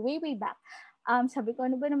agency, way back, sabi ko,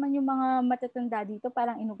 ano ba naman yung mga matatanda dito,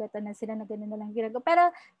 parang inugatan na sila na gano'n na lang ginagawa. Pero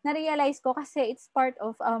na-realize ko kasi it's part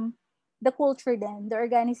of the culture then, the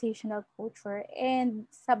organizational culture. And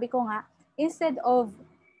sabi ko nga, instead of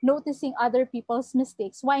noticing other people's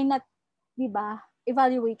mistakes, why not, di ba,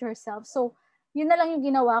 evaluate yourself? So, yun na lang yung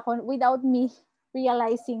ginawa ko without me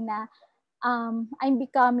realizing na I'm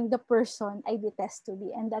becoming the person I detest to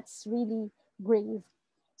be. And that's really grave.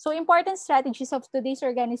 So, important strategies of today's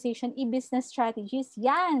organization, e-business strategies,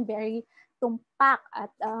 yan, very tumpak at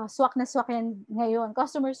swak na swak yan ngayon.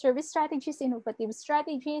 Customer service strategies, innovative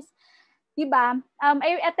strategies, diba?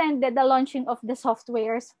 I attended the launching of the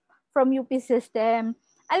softwares from UP System.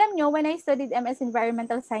 Alam nyo, when I studied MS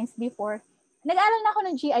Environmental Science before, nag-aaral na ako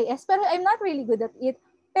ng GIS, pero I'm not really good at it.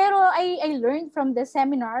 Pero I learned from the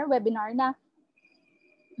webinar na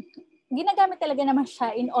ginagamit talaga naman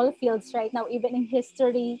siya in all fields right now, even in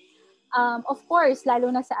history. Of course, lalo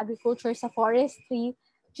na sa agriculture, sa forestry.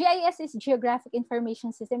 GIS is Geographic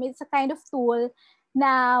Information System. It's a kind of tool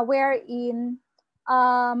na wherein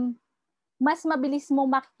mas mabilis mo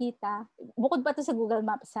makikita, bukod pa to sa Google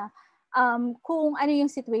Maps kung ano yung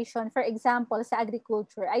situation. For example, sa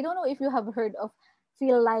agriculture, I don't know if you have heard of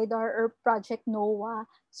Field LiDAR or Project NOAA.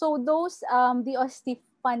 So those DOST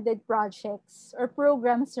funded projects or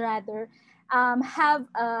programs rather have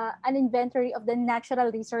an inventory of the natural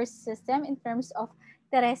resource system in terms of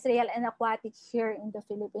terrestrial and aquatic here in the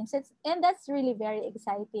Philippines. And that's really very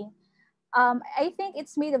exciting. I think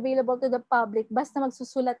it's made available to the public basta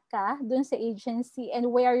magsusulat ka dun sa agency and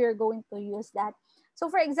where you're going to use that. So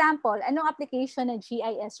for example, anong application na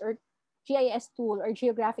GIS or GIS tool or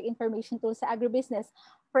Geographic Information Tool sa agribusiness?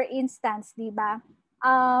 For instance, di ba,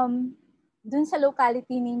 dun sa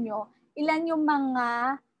locality ninyo, ilan yung mga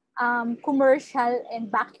commercial and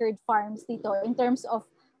backyard farms dito in terms of,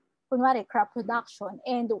 kunwari, crop production,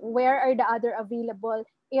 and where are the other available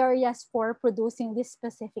areas for producing this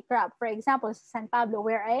specific crop. For example, sa San Pablo,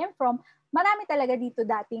 where I am from, marami talaga dito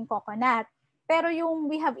dating coconut. Pero yung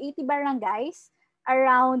we have 80 barangays,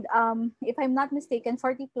 around, if I'm not mistaken,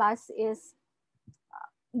 40 plus is,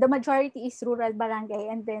 the majority is rural barangay,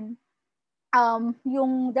 and then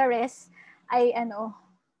yung the rest ay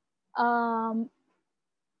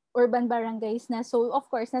urban barangays na. So, of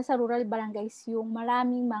course, nasa rural barangays yung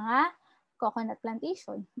maraming mga coconut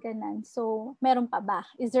plantation. Ganun. So, meron pa ba?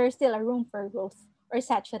 Is there still a room for growth? Or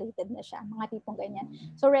saturated na siya? Mga tipong ganyan.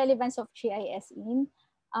 So, relevance of GIS in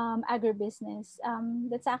agribusiness.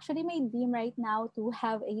 That's actually my dream right now, to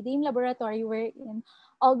have a dream laboratory wherein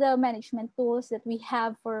all the management tools that we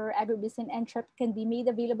have for agribusiness and entrep can be made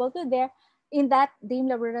available to there in that dream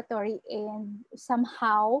laboratory, and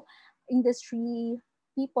somehow industry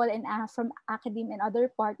people and from academia and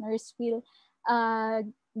other partners will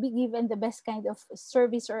be given the best kind of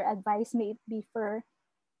service or advice, may it be for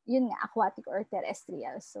yun nga, aquatic or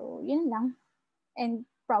terrestrial. So, yun lang. And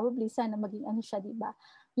probably sana maging ano siya, diba,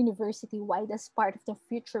 university-wide as part of the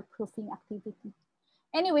future-proofing activity.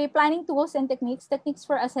 Anyway, planning tools and techniques. Techniques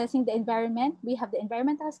for assessing the environment. We have the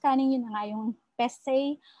environmental scanning, yun na nga yung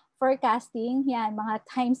PESE, forecasting, yan, mga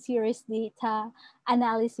time series data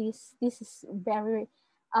analysis. This is very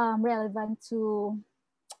relevant to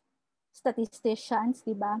statisticians,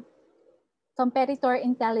 di ba? Competitor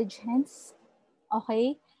intelligence,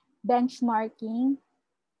 okay? Benchmarking,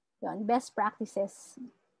 yun, best practices,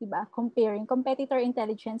 di ba? Comparing competitor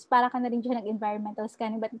intelligence, para ka na rin dyan nag-environmental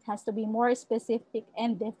scanning, but it has to be more specific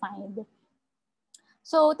and defined.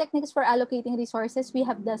 So techniques for allocating resources, we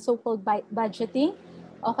have the so-called budgeting.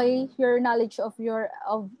 Okay, your knowledge of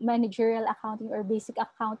managerial accounting or basic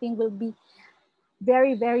accounting will be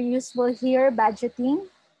very, very useful here, budgeting.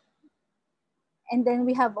 And then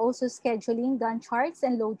we have also scheduling, Gantt charts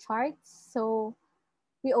and load charts. So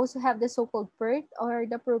we also have the so-called PERT, or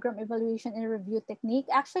the program evaluation and review technique.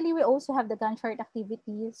 Actually, we also have the Gantt chart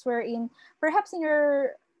activities, wherein perhaps in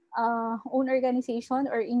your own organization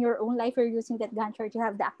or in your own life, you're using that Gantt chart. You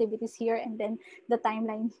have the activities here and then the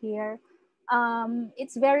timeline here.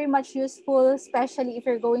 It's very much useful, especially if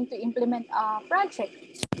you're going to implement a project.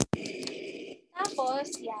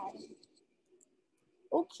 Tapos, yan.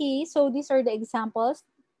 Okay, so these are the examples.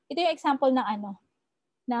 Ito yung example ng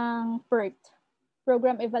ng PERT,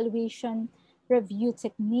 Program Evaluation Review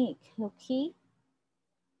Technique. Okay?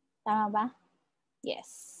 Tama ba?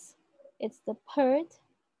 Yes. It's the PERT.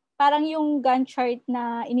 Parang yung Gantt chart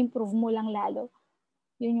na in-improve mo lang lalo.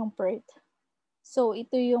 Yun yung PERT. So,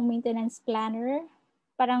 ito yung maintenance planner.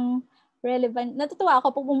 Parang relevant. Natutuwa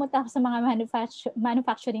ako pag pumunta ako sa mga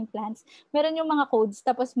manufacturing plants. Meron yung mga codes,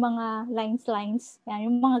 tapos mga lines. Yan,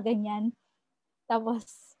 yung mga ganyan.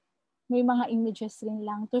 Tapos, may mga images rin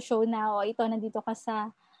lang to show na, ito, nandito ka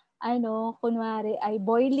sa, kunwari, ay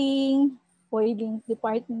boiling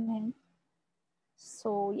department.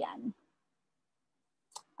 So, yan.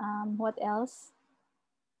 What else?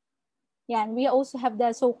 Yan, we also have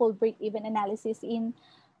the so-called break-even analysis in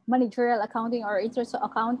managerial accounting or interest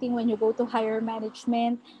accounting when you go to higher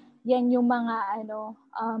management. Yan yung mga,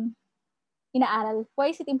 inaaral. Why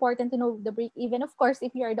is it important to know the break-even? Of course,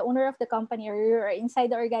 if you are the owner of the company or you're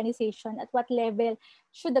inside the organization, at what level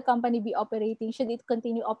should the company be operating? Should it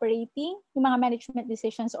continue operating? Yung mga management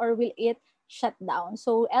decisions, or will it shut down?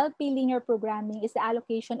 So LP linear programming is the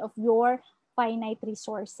allocation of your finite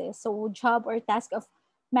resources. So job or task of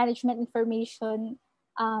management information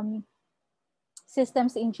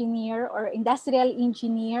systems engineer or industrial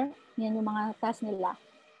engineer, yan yung mga task nila.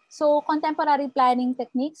 So contemporary planning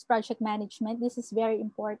techniques, project management, this is very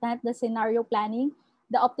important. The scenario planning,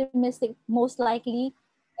 the optimistic most likely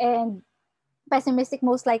and pessimistic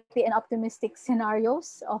most likely and optimistic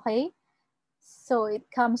scenarios, okay? So it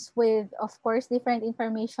comes with, of course, different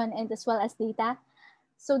information and as well as data.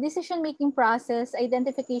 So decision-making process,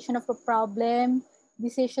 identification of a problem,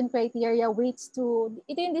 decision criteria, weights to,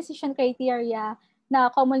 ito yung decision criteria na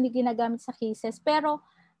commonly ginagamit sa cases. Pero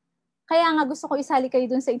kaya nga gusto ko isali kayo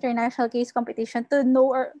dun sa international case competition to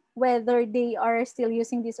know or whether they are still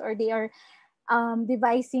using this or they are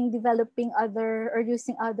developing other or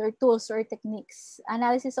using other tools or techniques.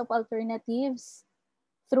 Analysis of alternatives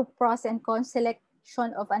through pros and cons,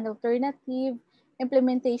 selection of an alternative,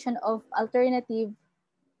 implementation of alternative,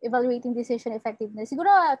 evaluating decision effectiveness. Siguro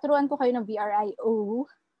turuan ko kayo ng VRIO.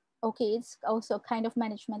 Okay, it's also a kind of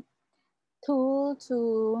management tool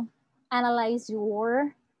to analyze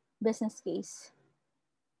your business case.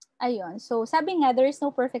 Ayun. So sabi nga, there is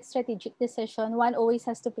no perfect strategic decision. One always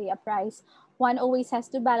has to pay a price. One always has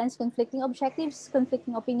to balance conflicting objectives,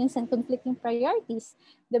 conflicting opinions, and conflicting priorities.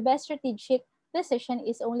 The best strategic decision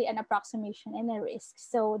is only an approximation and a risk.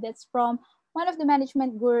 So that's from one of the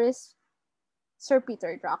management gurus, Sir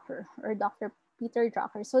Peter Drucker or Dr. Peter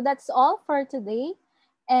Drucker. So that's all for today.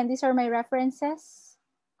 And these are my references,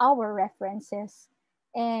 our references.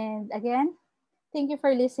 And again, thank you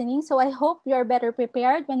for listening. So I hope you are better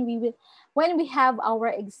prepared when we have our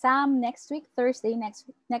exam next week, Thursday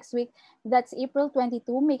next week. That's April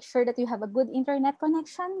 22. Make sure that you have a good internet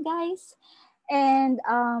connection, guys. And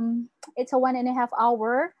it's a 1.5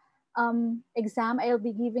 hour exam. I'll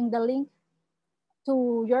be giving the link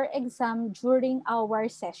to your exam during our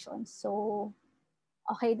session. So,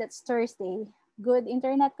 okay, that's Thursday. Good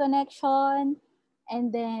internet connection,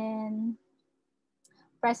 and then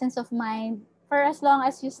presence of mind. For as long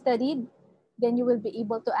as you studied, then you will be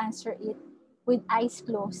able to answer it with eyes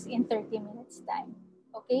closed in 30 minutes time.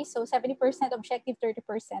 Okay, so 70% objective,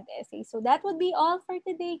 30% essay. So that would be all for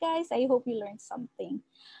today, guys. I hope you learned something.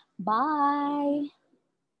 Bye.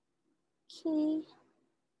 Okay.